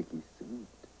sticky sweet.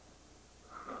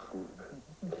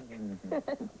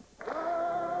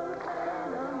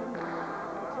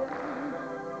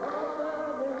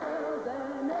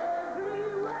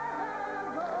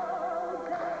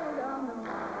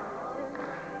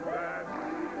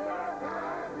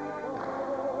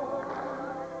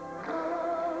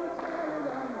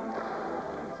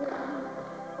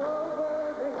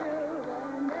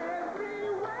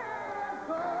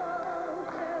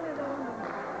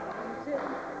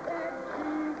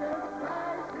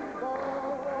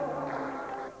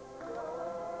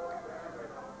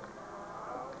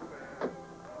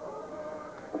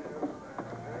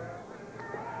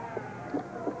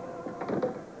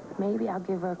 Maybe I'll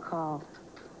give her a call.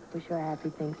 Wish her a happy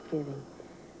Thanksgiving.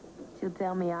 She'll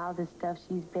tell me all the stuff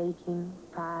she's baking,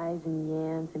 pies and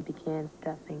yams and pecan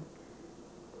stuffing.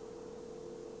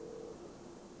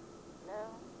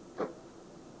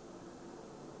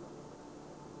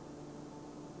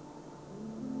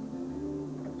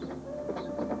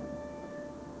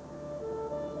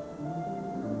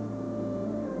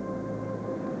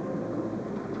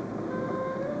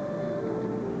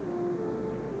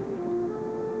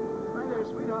 Hi there,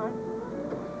 sweetheart.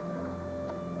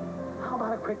 How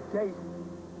about a quick date?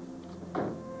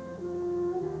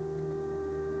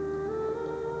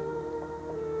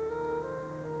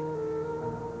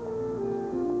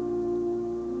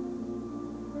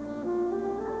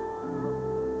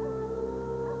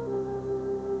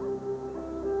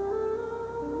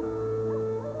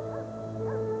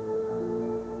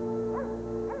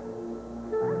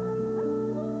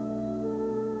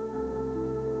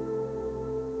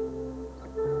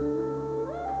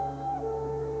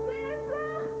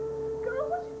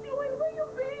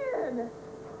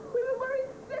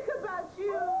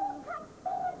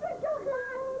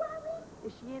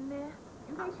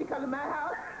 in my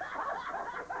house.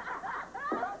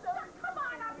 Come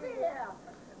on up here.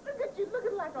 Look at you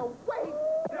looking like a waif.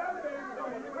 Look,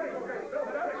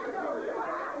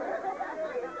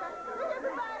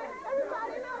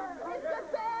 everybody, look. It's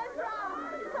Cassandra.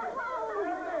 Come home.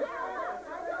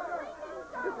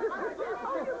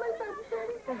 Oh, you look so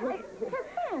pretty. Hey,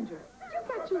 Cassandra, you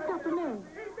got yourself a name.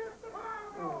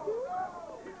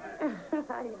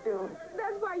 How you doing?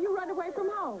 That's why you run away from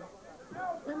home.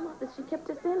 My mother, she kept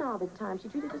us in all the time. She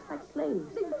treated us like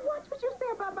slaves. See, watch what you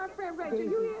say about my friend Rachel. Daisy,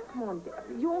 You hear? come on,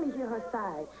 you only hear her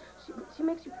side. She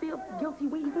makes you feel guilty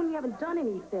when you haven't done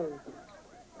anything.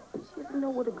 She doesn't know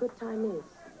what a good time is.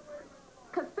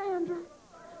 Cassandra,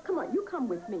 come on, you come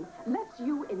with me. Let's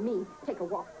you and me take a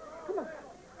walk. Come on.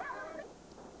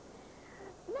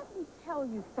 Let me tell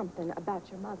you something about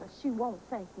your mother she won't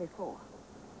thank me for.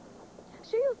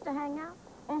 She used to hang out,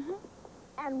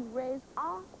 and raise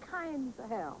all kinds of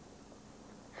hell.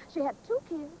 She had 2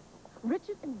 kids,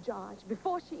 Richard and George,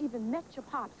 before she even met your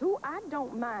pops, who I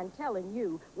don't mind telling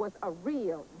you was a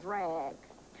real drag.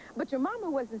 But your mama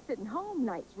wasn't sitting home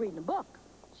nights reading a book.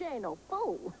 She ain't no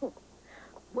fool.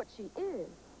 What she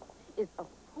is a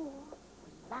poor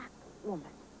black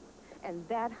woman. And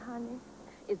that, honey,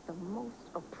 is the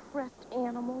most oppressed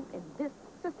animal in this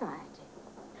society.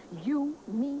 You,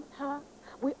 me, her,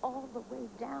 we're all the way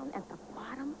down at the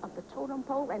bottom of the totem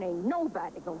pole, and ain't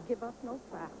nobody gonna give us no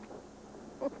slack.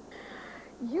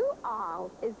 You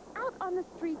all is out on the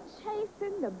street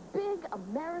chasing the big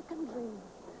American dream.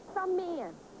 Some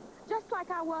men, just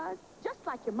like I was, just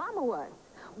like your mama was.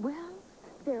 Well,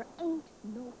 there ain't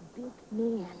no big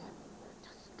men to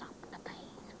stop the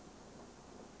pain.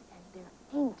 And there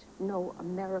ain't no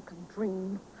American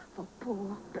dream for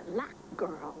poor black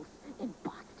girls in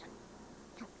Boston.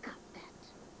 You got that.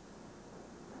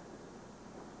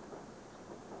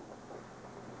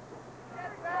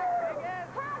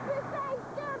 Happy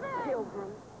Thanksgiving!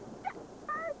 Pilgrim.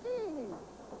 Turkey!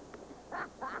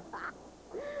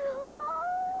 Oh!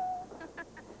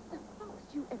 The folks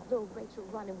you and little Rachel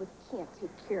running with can't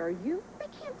take care of you. They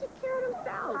can't take care of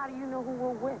themselves. How do you know who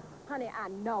we're with? Honey, I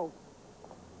know.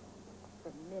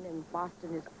 The men in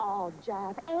Boston is all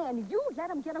jive, and you let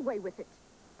them get away with it.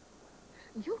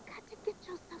 You got to get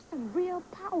yourself some real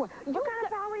power. What kind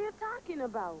of power are you talking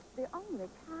about? The only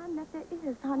kind that there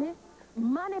is, honey.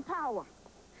 Money power.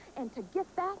 And to get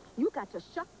that, you got to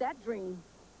shuck that dream.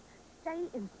 Stay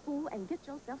in school and get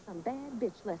yourself some bad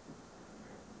bitch lessons.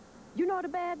 You know what a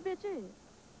bad bitch is?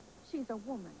 She's a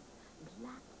woman,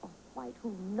 black or white,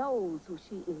 who knows who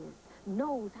she is,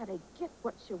 knows how to get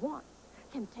what she wants,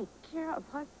 can take care of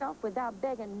herself without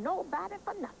begging nobody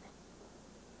for nothing.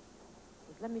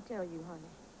 Let me tell you,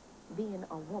 honey, being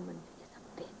a woman is a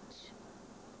bitch.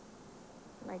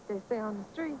 Like they say on the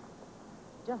street,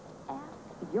 just ask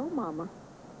your mama.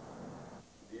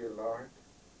 Dear Lord,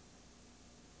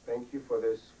 thank you for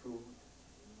this food.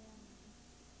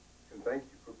 And thank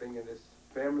you for bringing this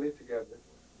family together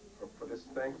for this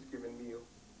Thanksgiving meal.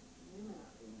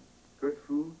 Good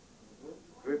food,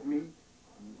 good meat.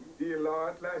 Dear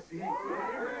Lord, let's eat.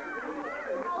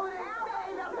 Oh, that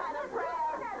ain't no kind of prayer.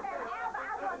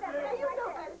 How you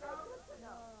doing?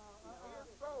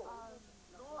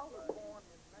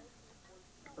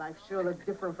 Life sure looks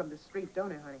different from the street,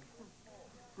 don't it, honey?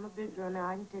 I'm a big girl now.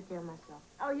 I can take care of myself.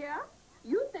 Oh, yeah?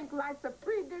 You think life's a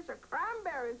free dish of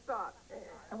cranberry sauce.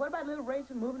 And what about little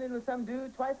Rachel moving in with some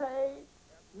dude twice her age?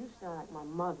 You sound like my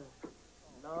mother.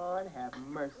 Lord have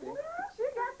mercy. Well, she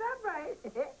got that right.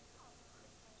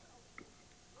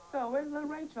 So, where's little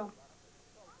Rachel?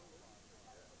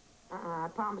 I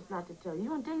promise not to tell you.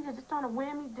 You and Daisy are just trying to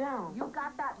wear me down. You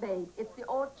got that, babe. It's the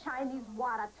old Chinese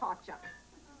water torture.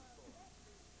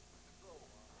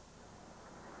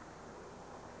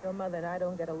 Your mother and I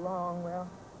don't get along well.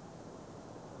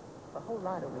 For a whole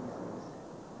lot of reasons.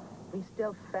 We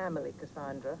still family,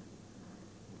 Cassandra.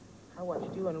 I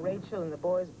watched you and Rachel and the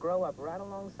boys grow up right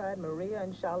alongside Maria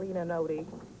and Charlene and Odie.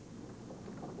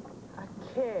 I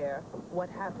care what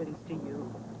happens to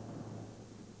you.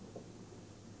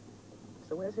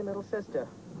 So where's your little sister?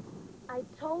 I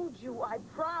told you, I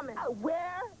promised.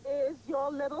 Where is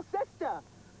your little sister?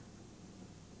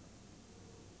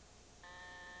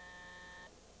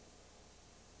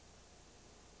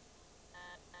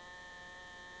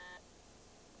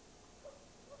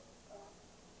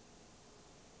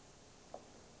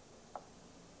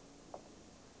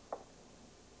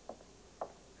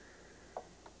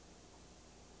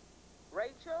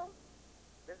 Rachel,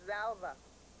 this is Alva.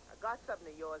 I got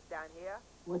something of yours down here.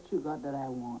 What you got that I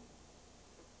want?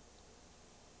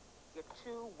 You're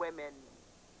 2 women.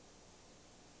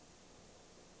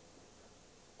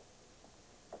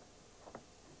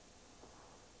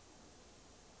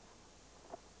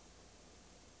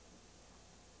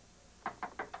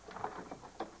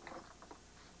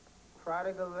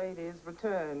 prodigal lady's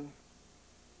return.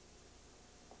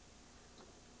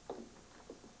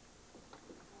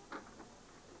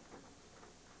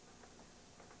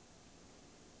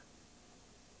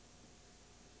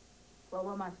 Well,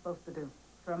 what am I supposed to do?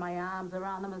 Throw my arms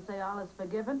around them and say all is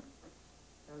forgiven?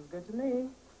 Sounds good to me.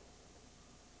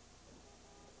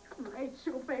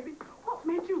 Rachel, baby, what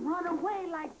made you run away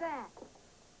like that?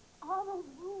 All those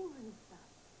rules and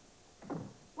stuff.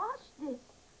 Wash this,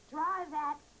 dry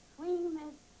that, clean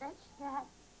this, fetch that.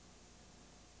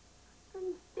 I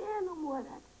couldn't stand no more of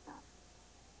that stuff.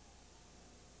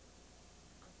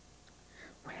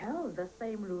 Well, the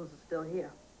same rules are still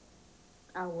here.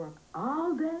 I work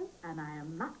all day, and I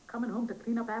am not coming home to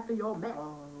clean up after your mess.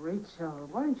 Oh, Rachel,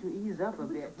 why don't you ease up a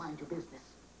bit? Mind your business.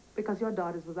 Because your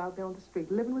daughters was out there on the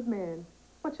street living with men.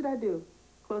 What should I do?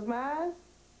 Close my eyes?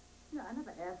 Yeah, I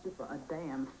never asked you for a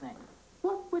damn thing.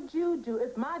 What would you do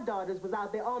if my daughters was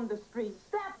out there on the street?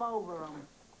 Step over them.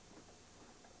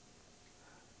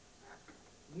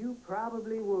 You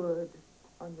probably would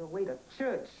on your way to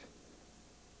church.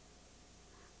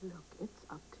 Look, it's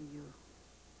up to you.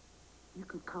 You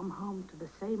could come home to the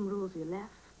same rules you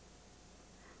left,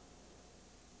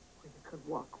 or you could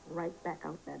walk right back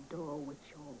out that door with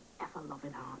your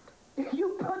ever-loving aunt.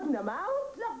 You putting them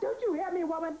out? Look, don't you hear me,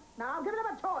 woman? Now, I'm giving them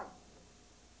a choice.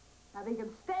 Now, they can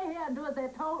stay here and do as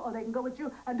they're told, or they can go with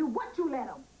you and do what you let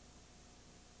them.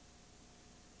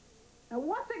 Now,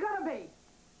 what's it gonna be?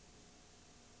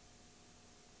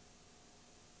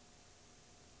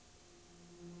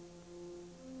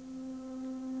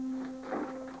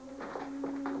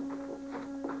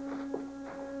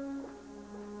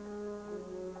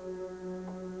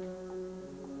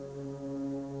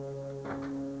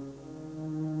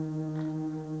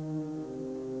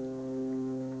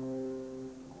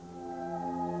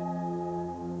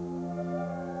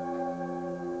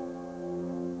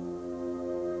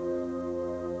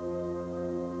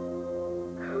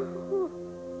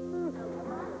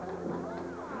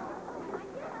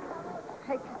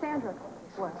 Hey, Cassandra.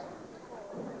 What?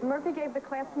 Murphy gave the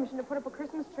class permission to put up a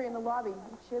Christmas tree in the lobby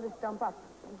and cheer this dump up.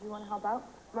 Do you want to help out?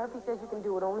 Murphy says you can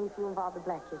do it only if you involve the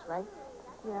black kids, right?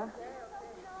 Yeah.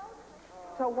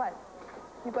 So what?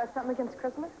 You got something against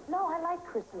Christmas? No, I like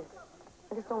Christmas.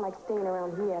 I just don't like staying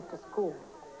around here after school.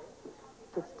 It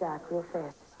gets dark real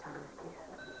fast this time of year.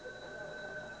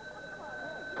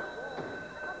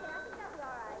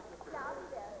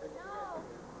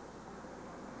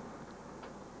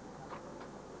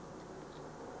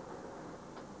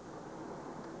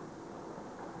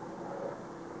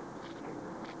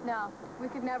 No, we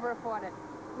could never afford it.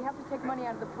 We have to take money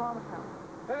out of the prom account.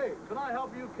 Hey, can I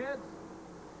help you kids?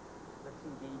 Let's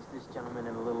engage this gentleman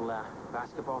in a little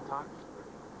basketball talk.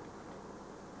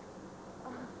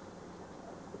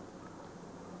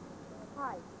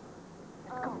 Hi.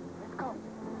 Let's go. Let's go.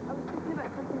 I was thinking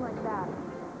about something like that.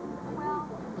 Well,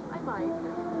 I might.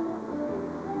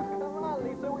 Come on,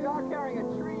 Lisa, we are carrying a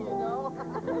tree, you know.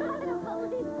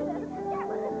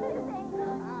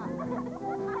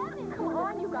 Come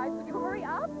on, you guys. Will you hurry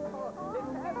up?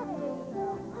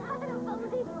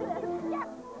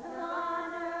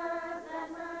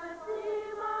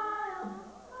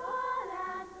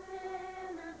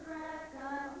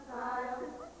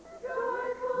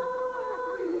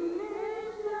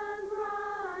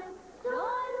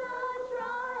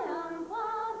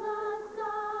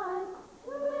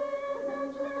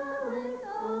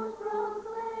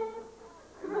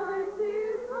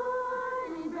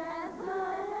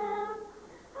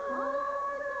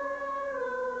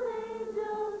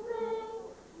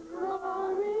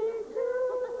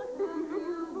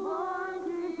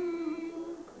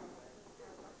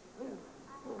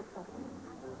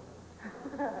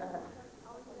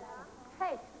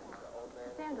 Hey,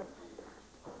 Cassandra.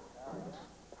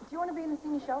 Do you want to be in the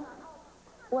senior show?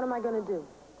 What am I going to do?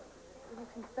 You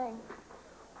can sing.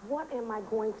 What am I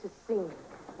going to sing?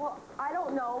 Well, I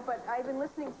don't know, but I've been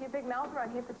listening to your big mouth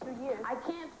around here for 2 years. I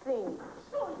can't sing.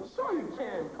 Sure you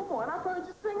can. Come on, I've heard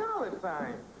you sing all the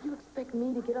time. You expect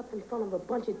me to get up in front of a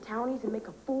bunch of townies and make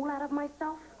a fool out of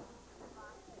myself?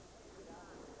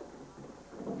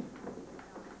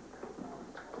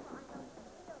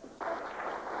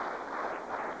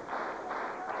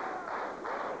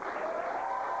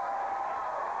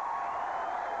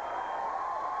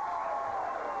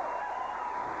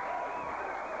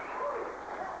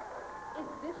 Is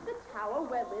this the tower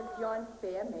where lives yon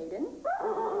fair maiden?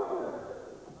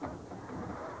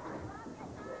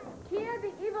 Here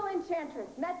the evil enchantress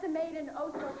met the maiden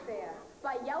oh so fair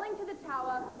by yelling to the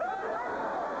tower,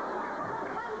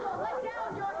 Rapunzel, let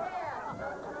down your hair.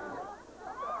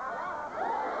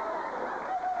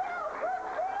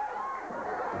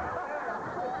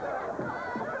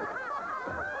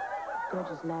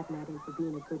 judge is laughing at him for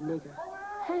being a good nigger.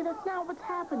 Hey, that's not what's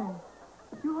happening.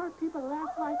 You heard people laugh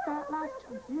like that last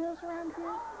 2 years around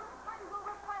here?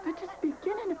 They're just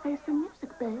beginning to face the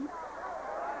music, babe.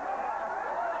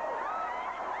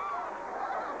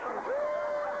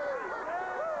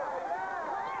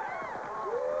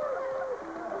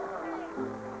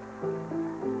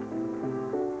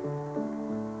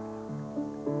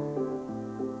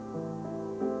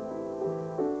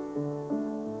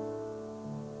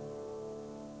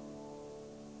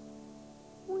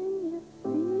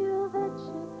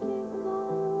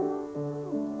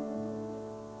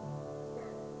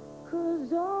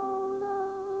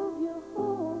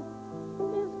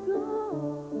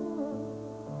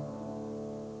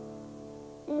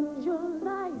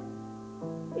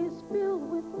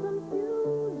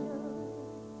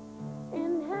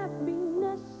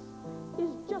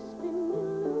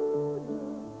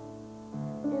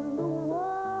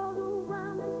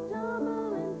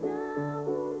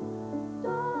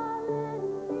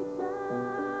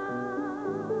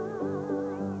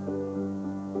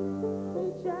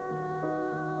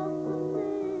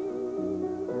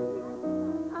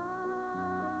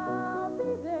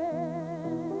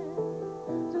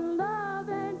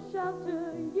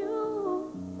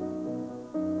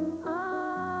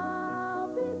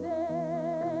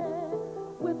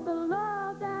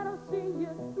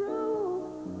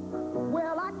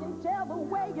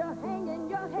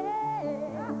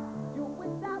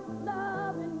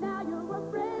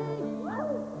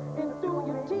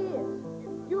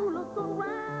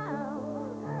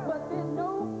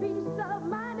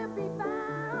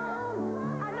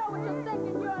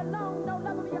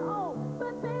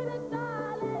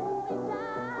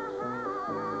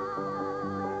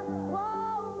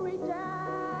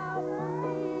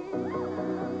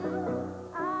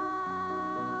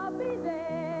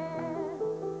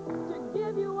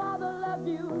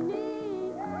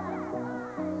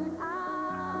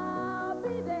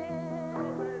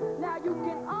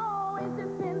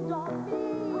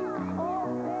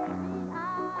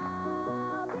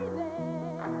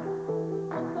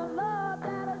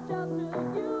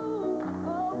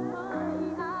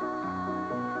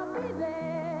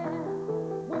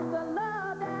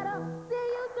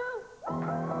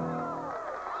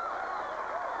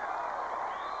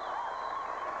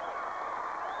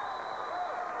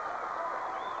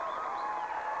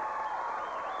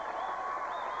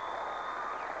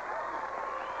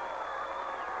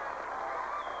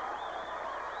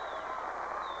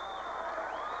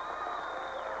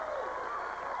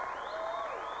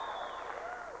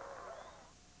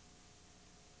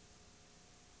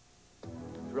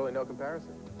 Really no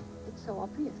comparison. It's so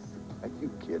obvious. Are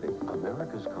you kidding?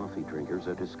 America's coffee drinkers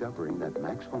are discovering that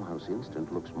Maxwell House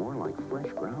Instant looks more like fresh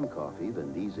ground coffee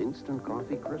than these instant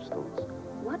coffee crystals.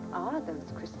 What are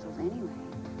those crystals anyway?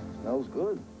 Smells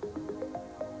good.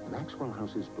 Maxwell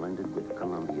House is blended with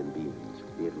Colombian beans.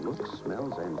 It looks,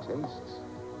 smells, and tastes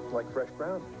like fresh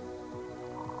ground.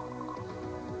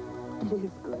 It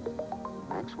is good.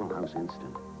 Maxwell House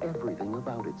Instant. Everything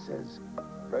about it says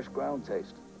fresh ground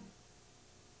taste.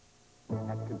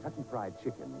 At Kentucky Fried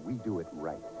Chicken, we do it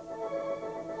right.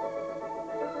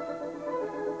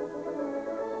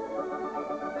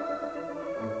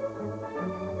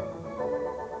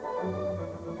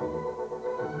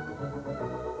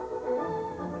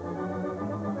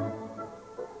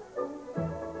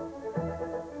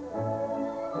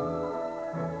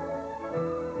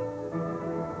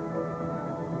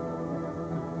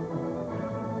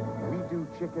 We do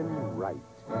chicken right.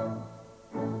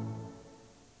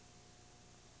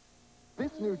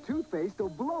 This new toothpaste will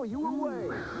blow you away.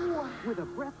 With a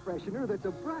breath freshener that's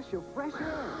a brush of fresh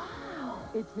air.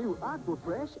 It's new Aqua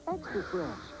Fresh Extra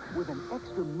Fresh with an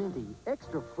extra minty,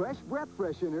 extra fresh breath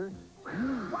freshener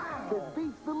that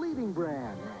beats the leading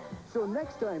brand. So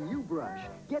next time you brush,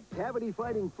 get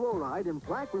cavity-fighting fluoride and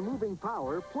plaque-removing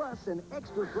power plus an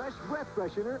extra fresh breath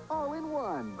freshener all in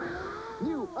one.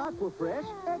 New Aqua Fresh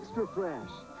Extra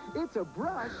Fresh. It's a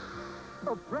brush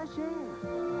of fresh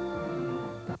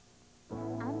air.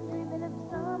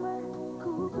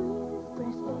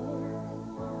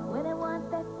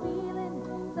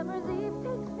 Summer's Eve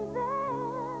takes me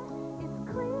there. It's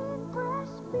clean, fresh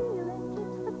feeling,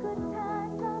 keeps the good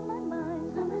times on my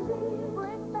mind. Summer's Eve,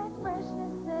 bring back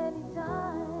freshness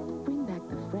anytime. Bring back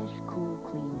the fresh, cool,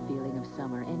 clean feeling of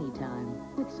summer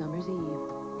anytime with Summer's Eve.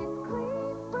 It's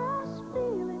clean, fresh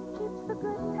feeling, keeps the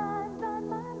good times on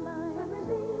my mind. Summer's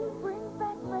Eve, bring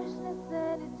back freshness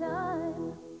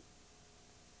anytime.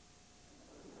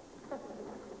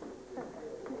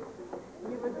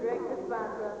 You would drink this,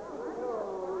 Sandra.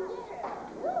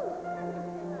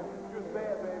 Just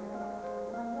bad, baby.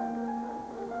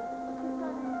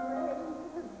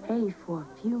 For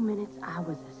a few minutes, I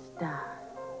was a star.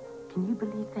 Can you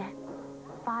believe that?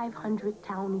 500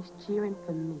 townies cheering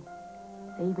for me.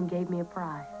 They even gave me a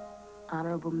prize,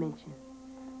 honorable mention.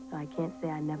 So I can't say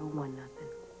I never won nothing.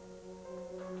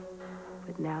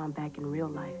 But now I'm back in real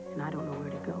life, and I don't know where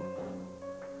to go.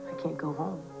 I can't go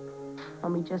home.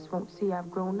 Mommy just won't see I've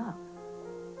grown up.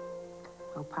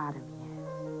 Well, part of me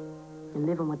has. And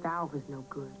living with Al was no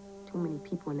good. Too many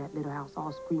people in that little house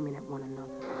all screaming at one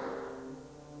another.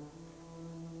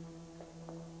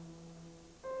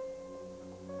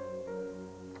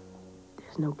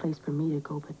 There's no place for me to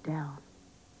go but down.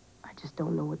 I just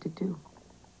don't know what to do.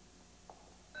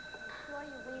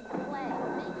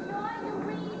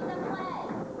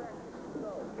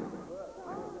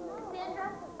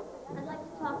 Sandra, I'd like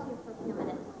to talk to you for a few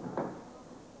minutes.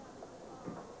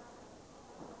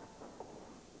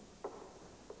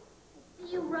 I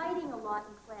see you writing a lot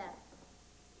in class.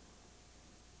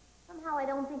 Somehow I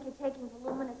don't think you're taking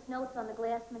voluminous notes on the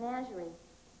glass menagerie.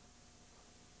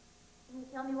 Can you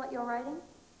tell me what you're writing?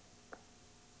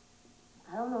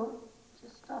 I don't know.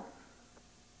 Just stuff.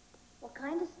 What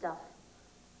kind of stuff?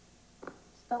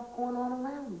 Stuff going on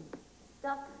around me.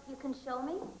 Stuff you can show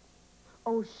me?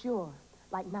 Oh, sure.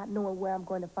 Like not knowing where I'm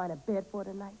going to find a bed for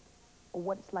tonight. Or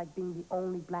what it's like being the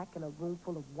only black in a room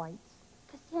full of whites.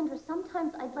 Cassandra,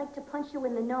 sometimes I'd like to punch you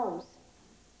in the nose.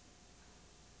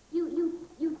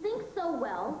 You think so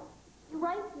well. You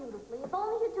write beautifully. If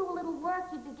only you'd do a little work,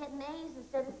 you'd be getting A's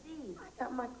instead of C's. I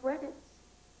got my credits.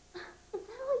 Is that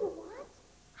all you want?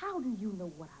 How do you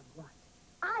know what I want?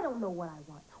 I don't know what I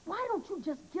want. Why don't you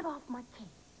just get off my case?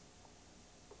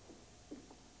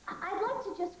 I'd like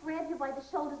to just grab you by the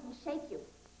shoulders and shake you.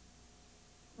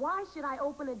 Why should I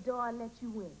open a door and let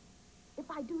you in?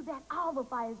 If I do that, all the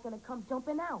fire's gonna come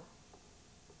jumping out.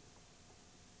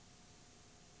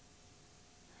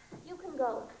 You can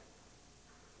go.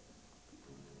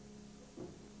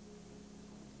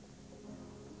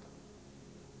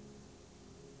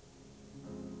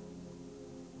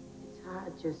 It's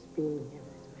hard just being here,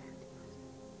 Miss Matthews.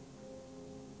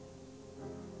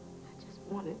 I just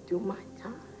want to do my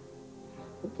time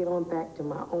and get on back to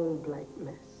my own black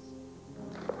mess.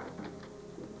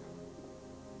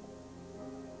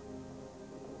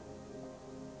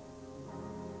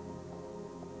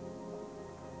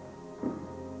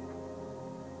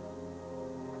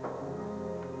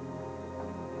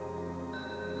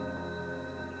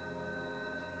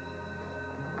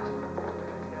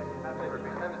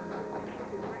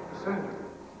 Cassandra.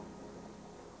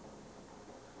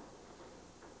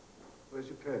 Where's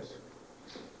your purse?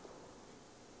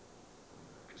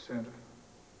 Cassandra.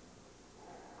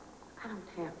 I don't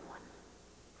have one.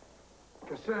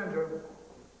 Cassandra.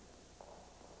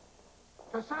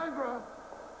 Cassandra!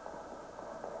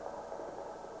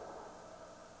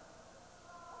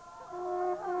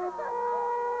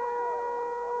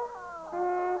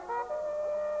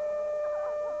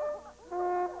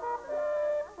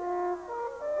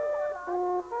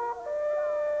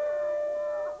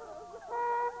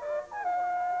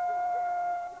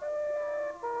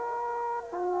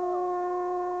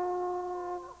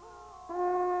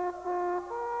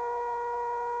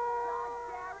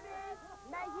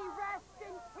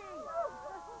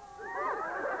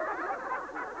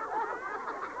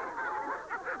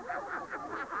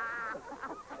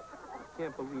 I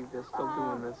can't believe they're still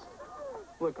doing this.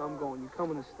 Look, I'm going. You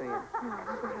coming to stay in?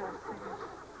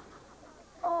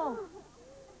 Oh,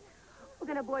 we're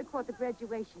going to boycott the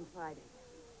graduation Friday.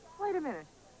 Wait a minute.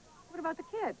 What about the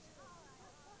kids?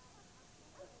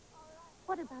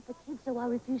 What about the kids who are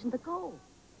refusing to go?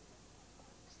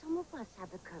 Some of us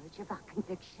have the courage of our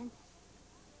convictions.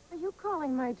 Are you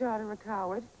calling my daughter a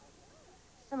coward?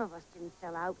 Some of us didn't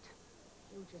sell out.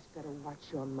 You just better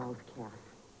watch your mouth, Kath.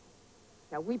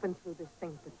 Now, we've been through this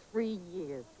thing for 3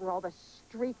 years, through all the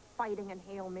street fighting and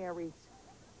Hail Marys.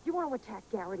 You want to attack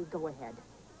Garrity, go ahead.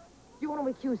 You want to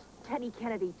accuse Teddy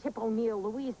Kennedy, Tip O'Neill,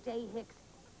 Louise Day Hicks.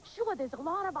 Sure, there's a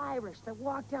lot of Irish that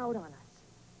walked out on us.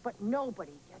 But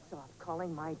nobody gets off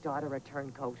calling my daughter a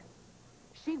turncoat.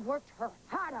 She worked her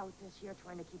heart out this year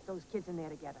trying to keep those kids in there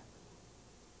together.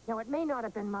 Now, it may not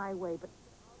have been my way, but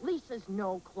Lisa's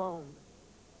no clone.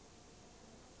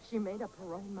 She made up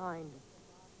her own mind.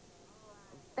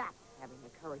 And that's having the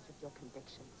courage of your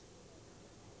convictions.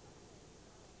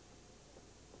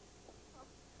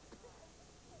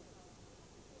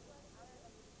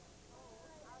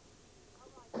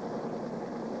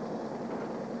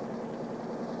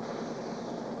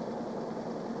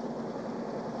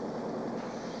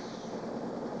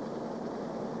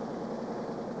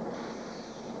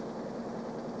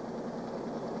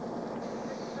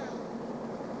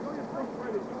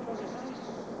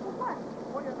 Well, what?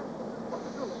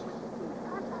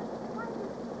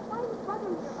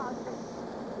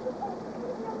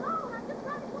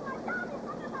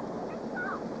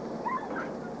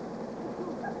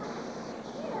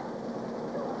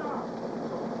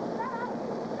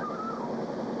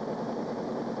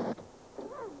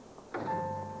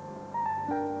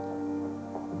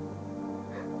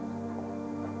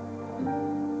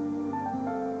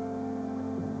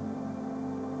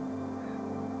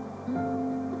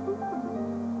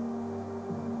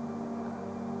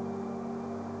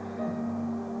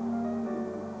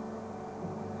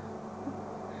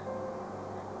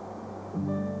 Oh,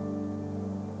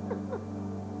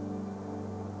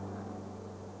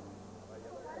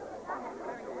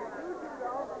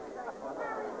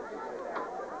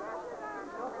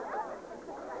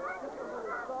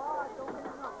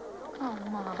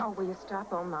 Mom. Oh, will you stop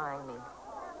oh mying me?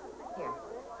 Here.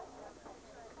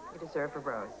 You deserve a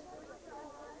rose.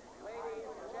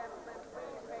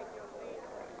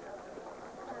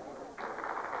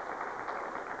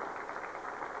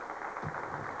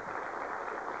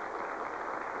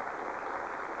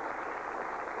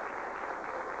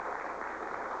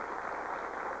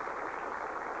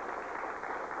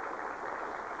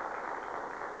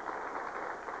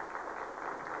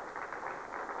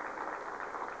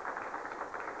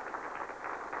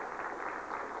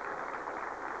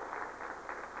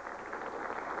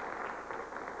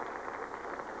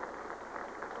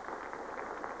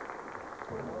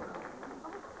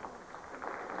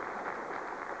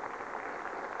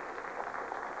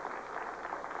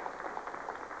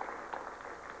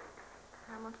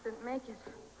 I almost didn't make it.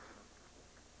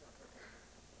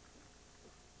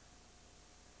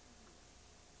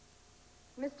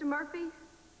 Mr. Murphy,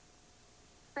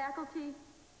 faculty,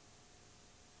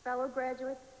 fellow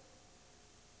graduates,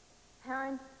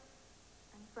 parents,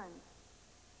 and friends.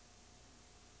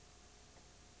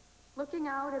 Looking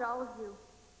out at all of you,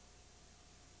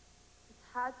 it's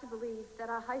hard to believe that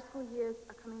our high school years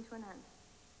are coming to an end.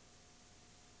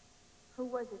 Who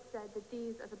was it said that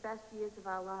these are the best years of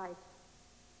our lives?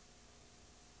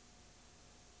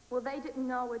 Well, they didn't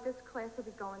know what this class would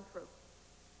be going through.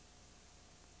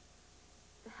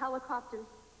 The helicopters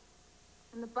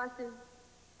and the buses,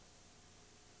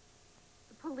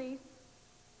 the police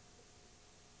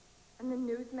and the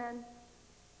newsmen,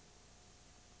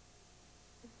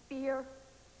 the fear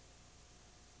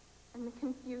and the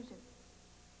confusion.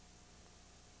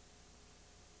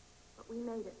 But we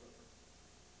made it,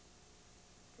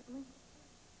 didn't we?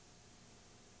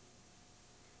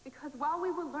 Because while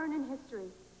we were learning history,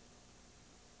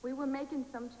 we were making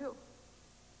some too.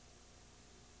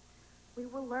 We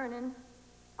were learning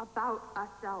about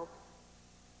ourselves.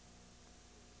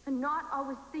 And not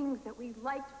always things that we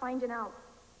liked finding out.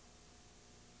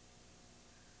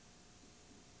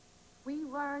 We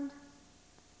learned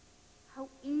how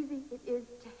easy it is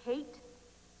to hate,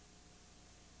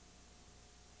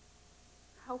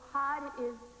 how hard it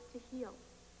is to heal.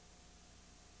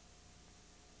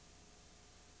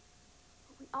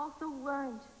 But we also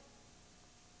learned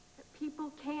that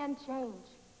people can change.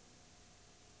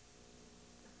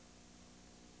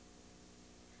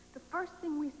 The first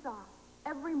thing we saw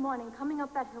every morning coming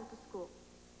up that hill to school,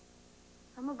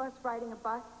 some of us riding a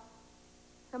bus,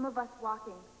 some of us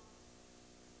walking,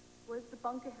 was the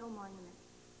Bunker Hill Monument.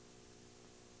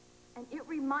 And it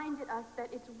reminded us that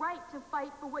it's right to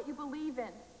fight for what you believe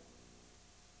in.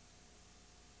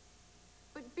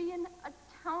 But being a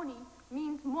townie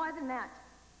means more than that.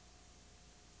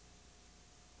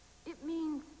 It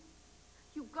means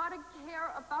you've got to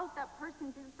care about that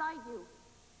person beside you,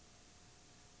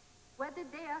 whether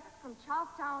they're from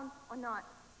Charlestown or not.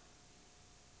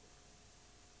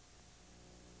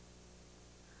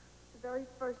 The very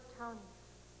first townie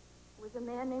was a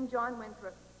man named John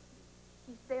Winthrop.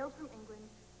 He sailed from England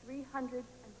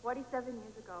 347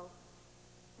 years ago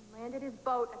and landed his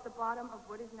boat at the bottom of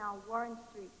what is now Warren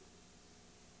Street.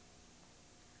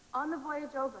 On the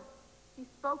voyage over, he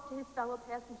spoke to his fellow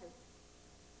passengers.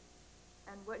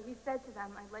 And what he said to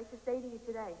them, I'd like to say to you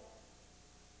today.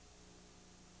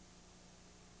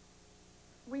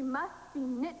 We must be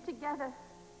knit together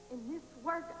in this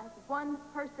work as one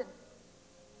person.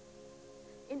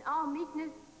 In all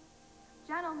meekness,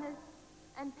 gentleness,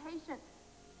 and patience.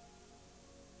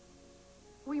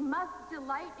 We must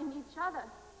delight in each other,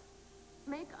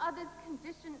 make others'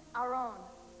 condition our own.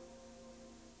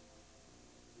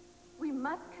 We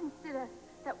must consider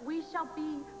that we shall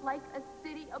be like a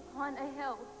city upon a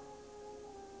hill.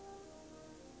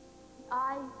 The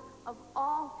eyes of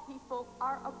all people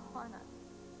are upon us.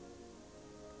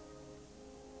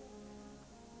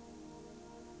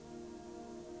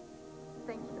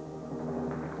 Thank you.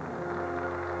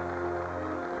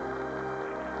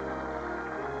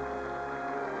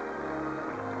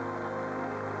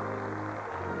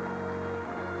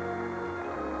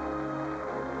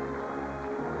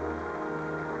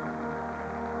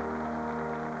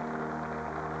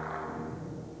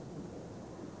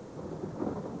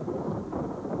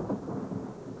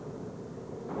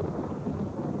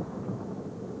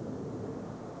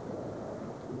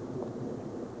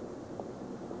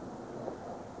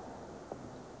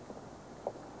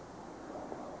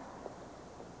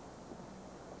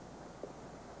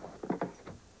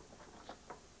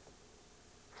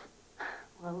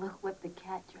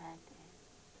 cat dragged in.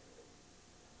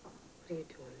 What are you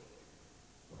doing here?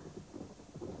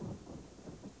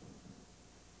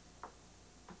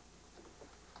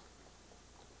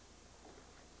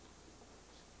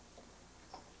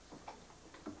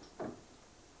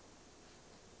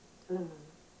 Hello.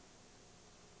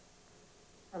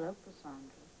 Hello, Cassandra.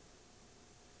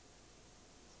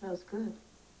 Smells good.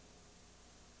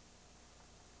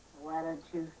 Why don't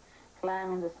you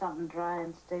climb into something dry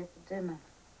and stay for dinner?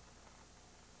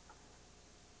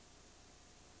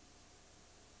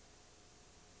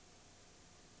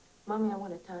 Mommy, I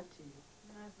want to talk to you.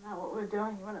 That's not what we're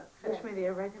doing. You want to fetch me the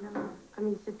oregano? I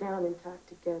mean, sit down and talk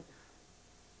together.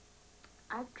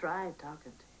 I've tried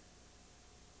talking to you,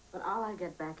 but all I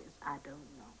get back is I don't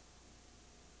know.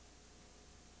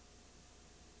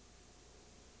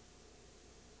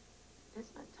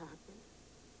 That's not talking.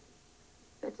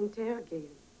 That's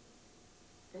interrogating.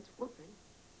 That's whooping.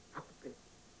 Whooping.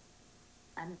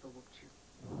 I never whooped you.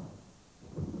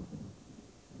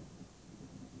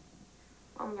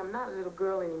 Mommy, I'm not a little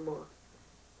girl anymore.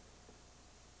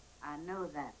 I know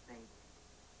that, baby.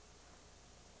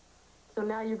 So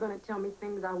now you're going to tell me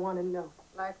things I want to know.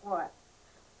 Like what?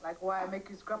 Like why I make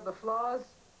you scrub the floors?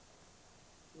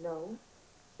 No.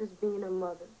 Just being a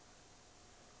mother.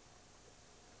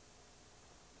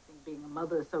 Think being a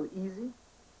mother is so easy?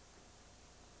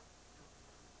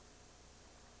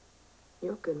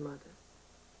 You're a good mother.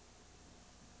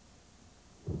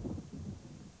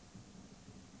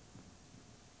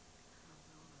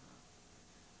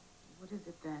 What is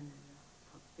it then?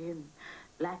 For being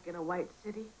black in a white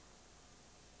city?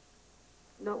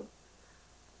 No.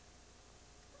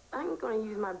 I ain't gonna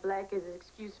use my black as an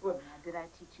excuse for... Now, did I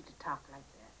teach you to talk like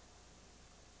that?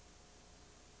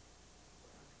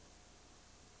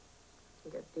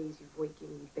 You got days you've waking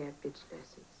me bad bitch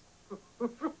lessons.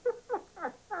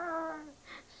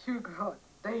 You got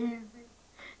Daisy.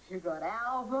 You got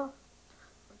Alva.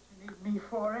 What you need me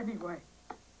for anyway?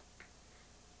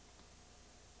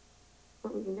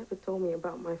 Mom, you never told me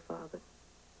about my father.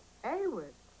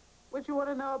 Haywood. What you want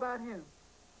to know about him?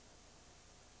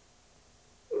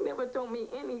 You never told me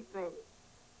anything.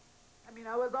 I mean,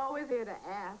 I was always here to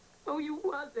ask. Oh, you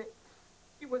wasn't.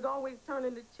 You was always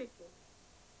turning the chicken.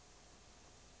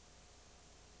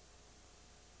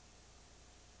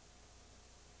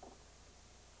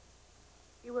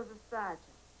 He was a sergeant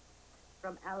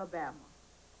from Alabama.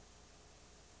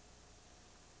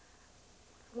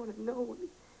 I want to know,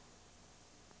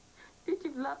 did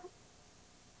you love him?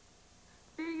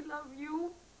 Did he love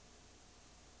you?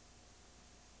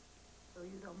 So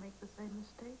you don't make the same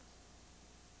mistakes?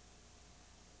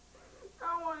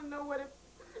 I want to know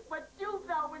what you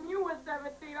felt when you were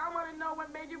 17. I want to know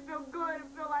what made you feel good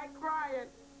and feel like crying.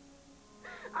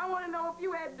 I want to know if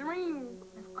you had dreams.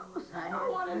 Of course I had I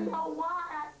want to dreams. know why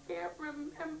I can't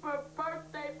remember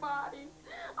birthday parties.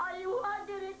 Are you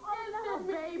hugging and kissing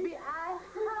me? Baby, I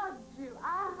hugged you.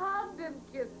 I hugged and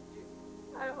kissed you.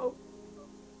 I hope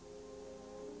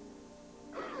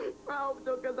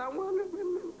so, because I want to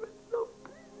remember so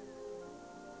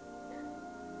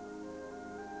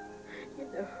You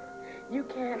know, you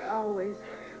can't always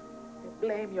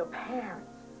blame your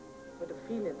parents for the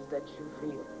feelings that you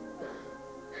feel.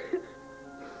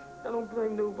 I don't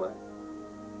blame nobody.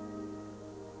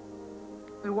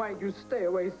 Then why'd you stay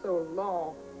away so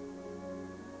long?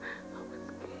 I was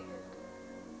scared.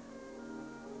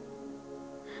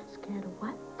 Scared of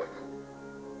what?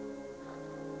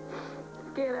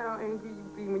 Scared how angry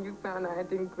you'd be when you found out I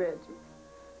didn't graduate.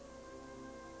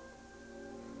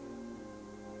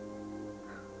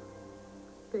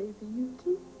 Baby, you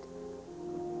did.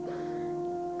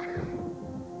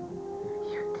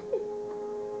 You did.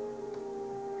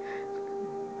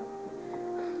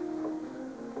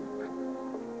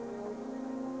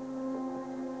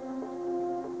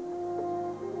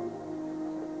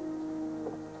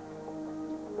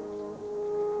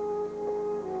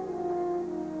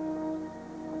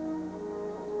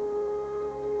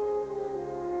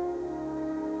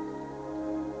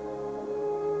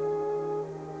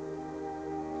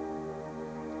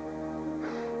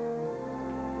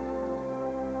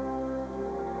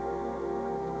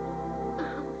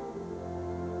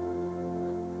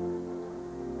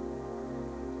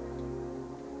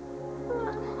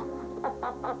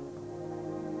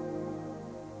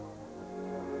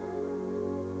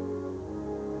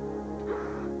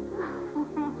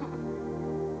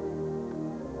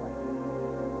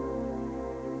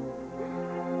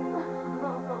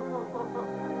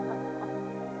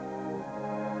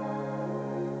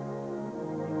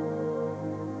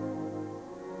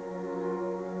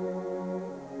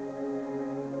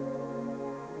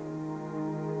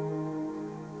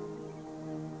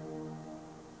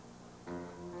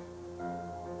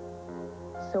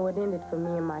 So it ended for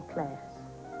me and my class.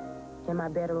 Am I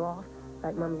better off,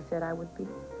 like Mommy said I would be?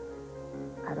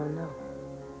 I don't know.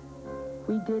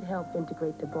 We did help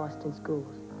integrate the Boston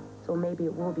schools, so maybe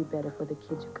it will be better for the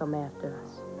kids who come after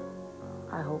us.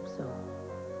 I hope so.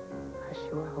 I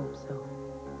sure hope so.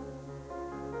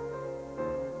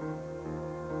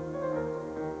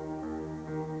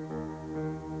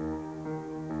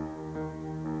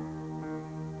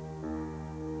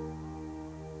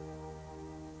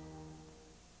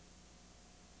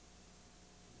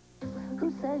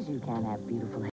 Who says you can't have beautiful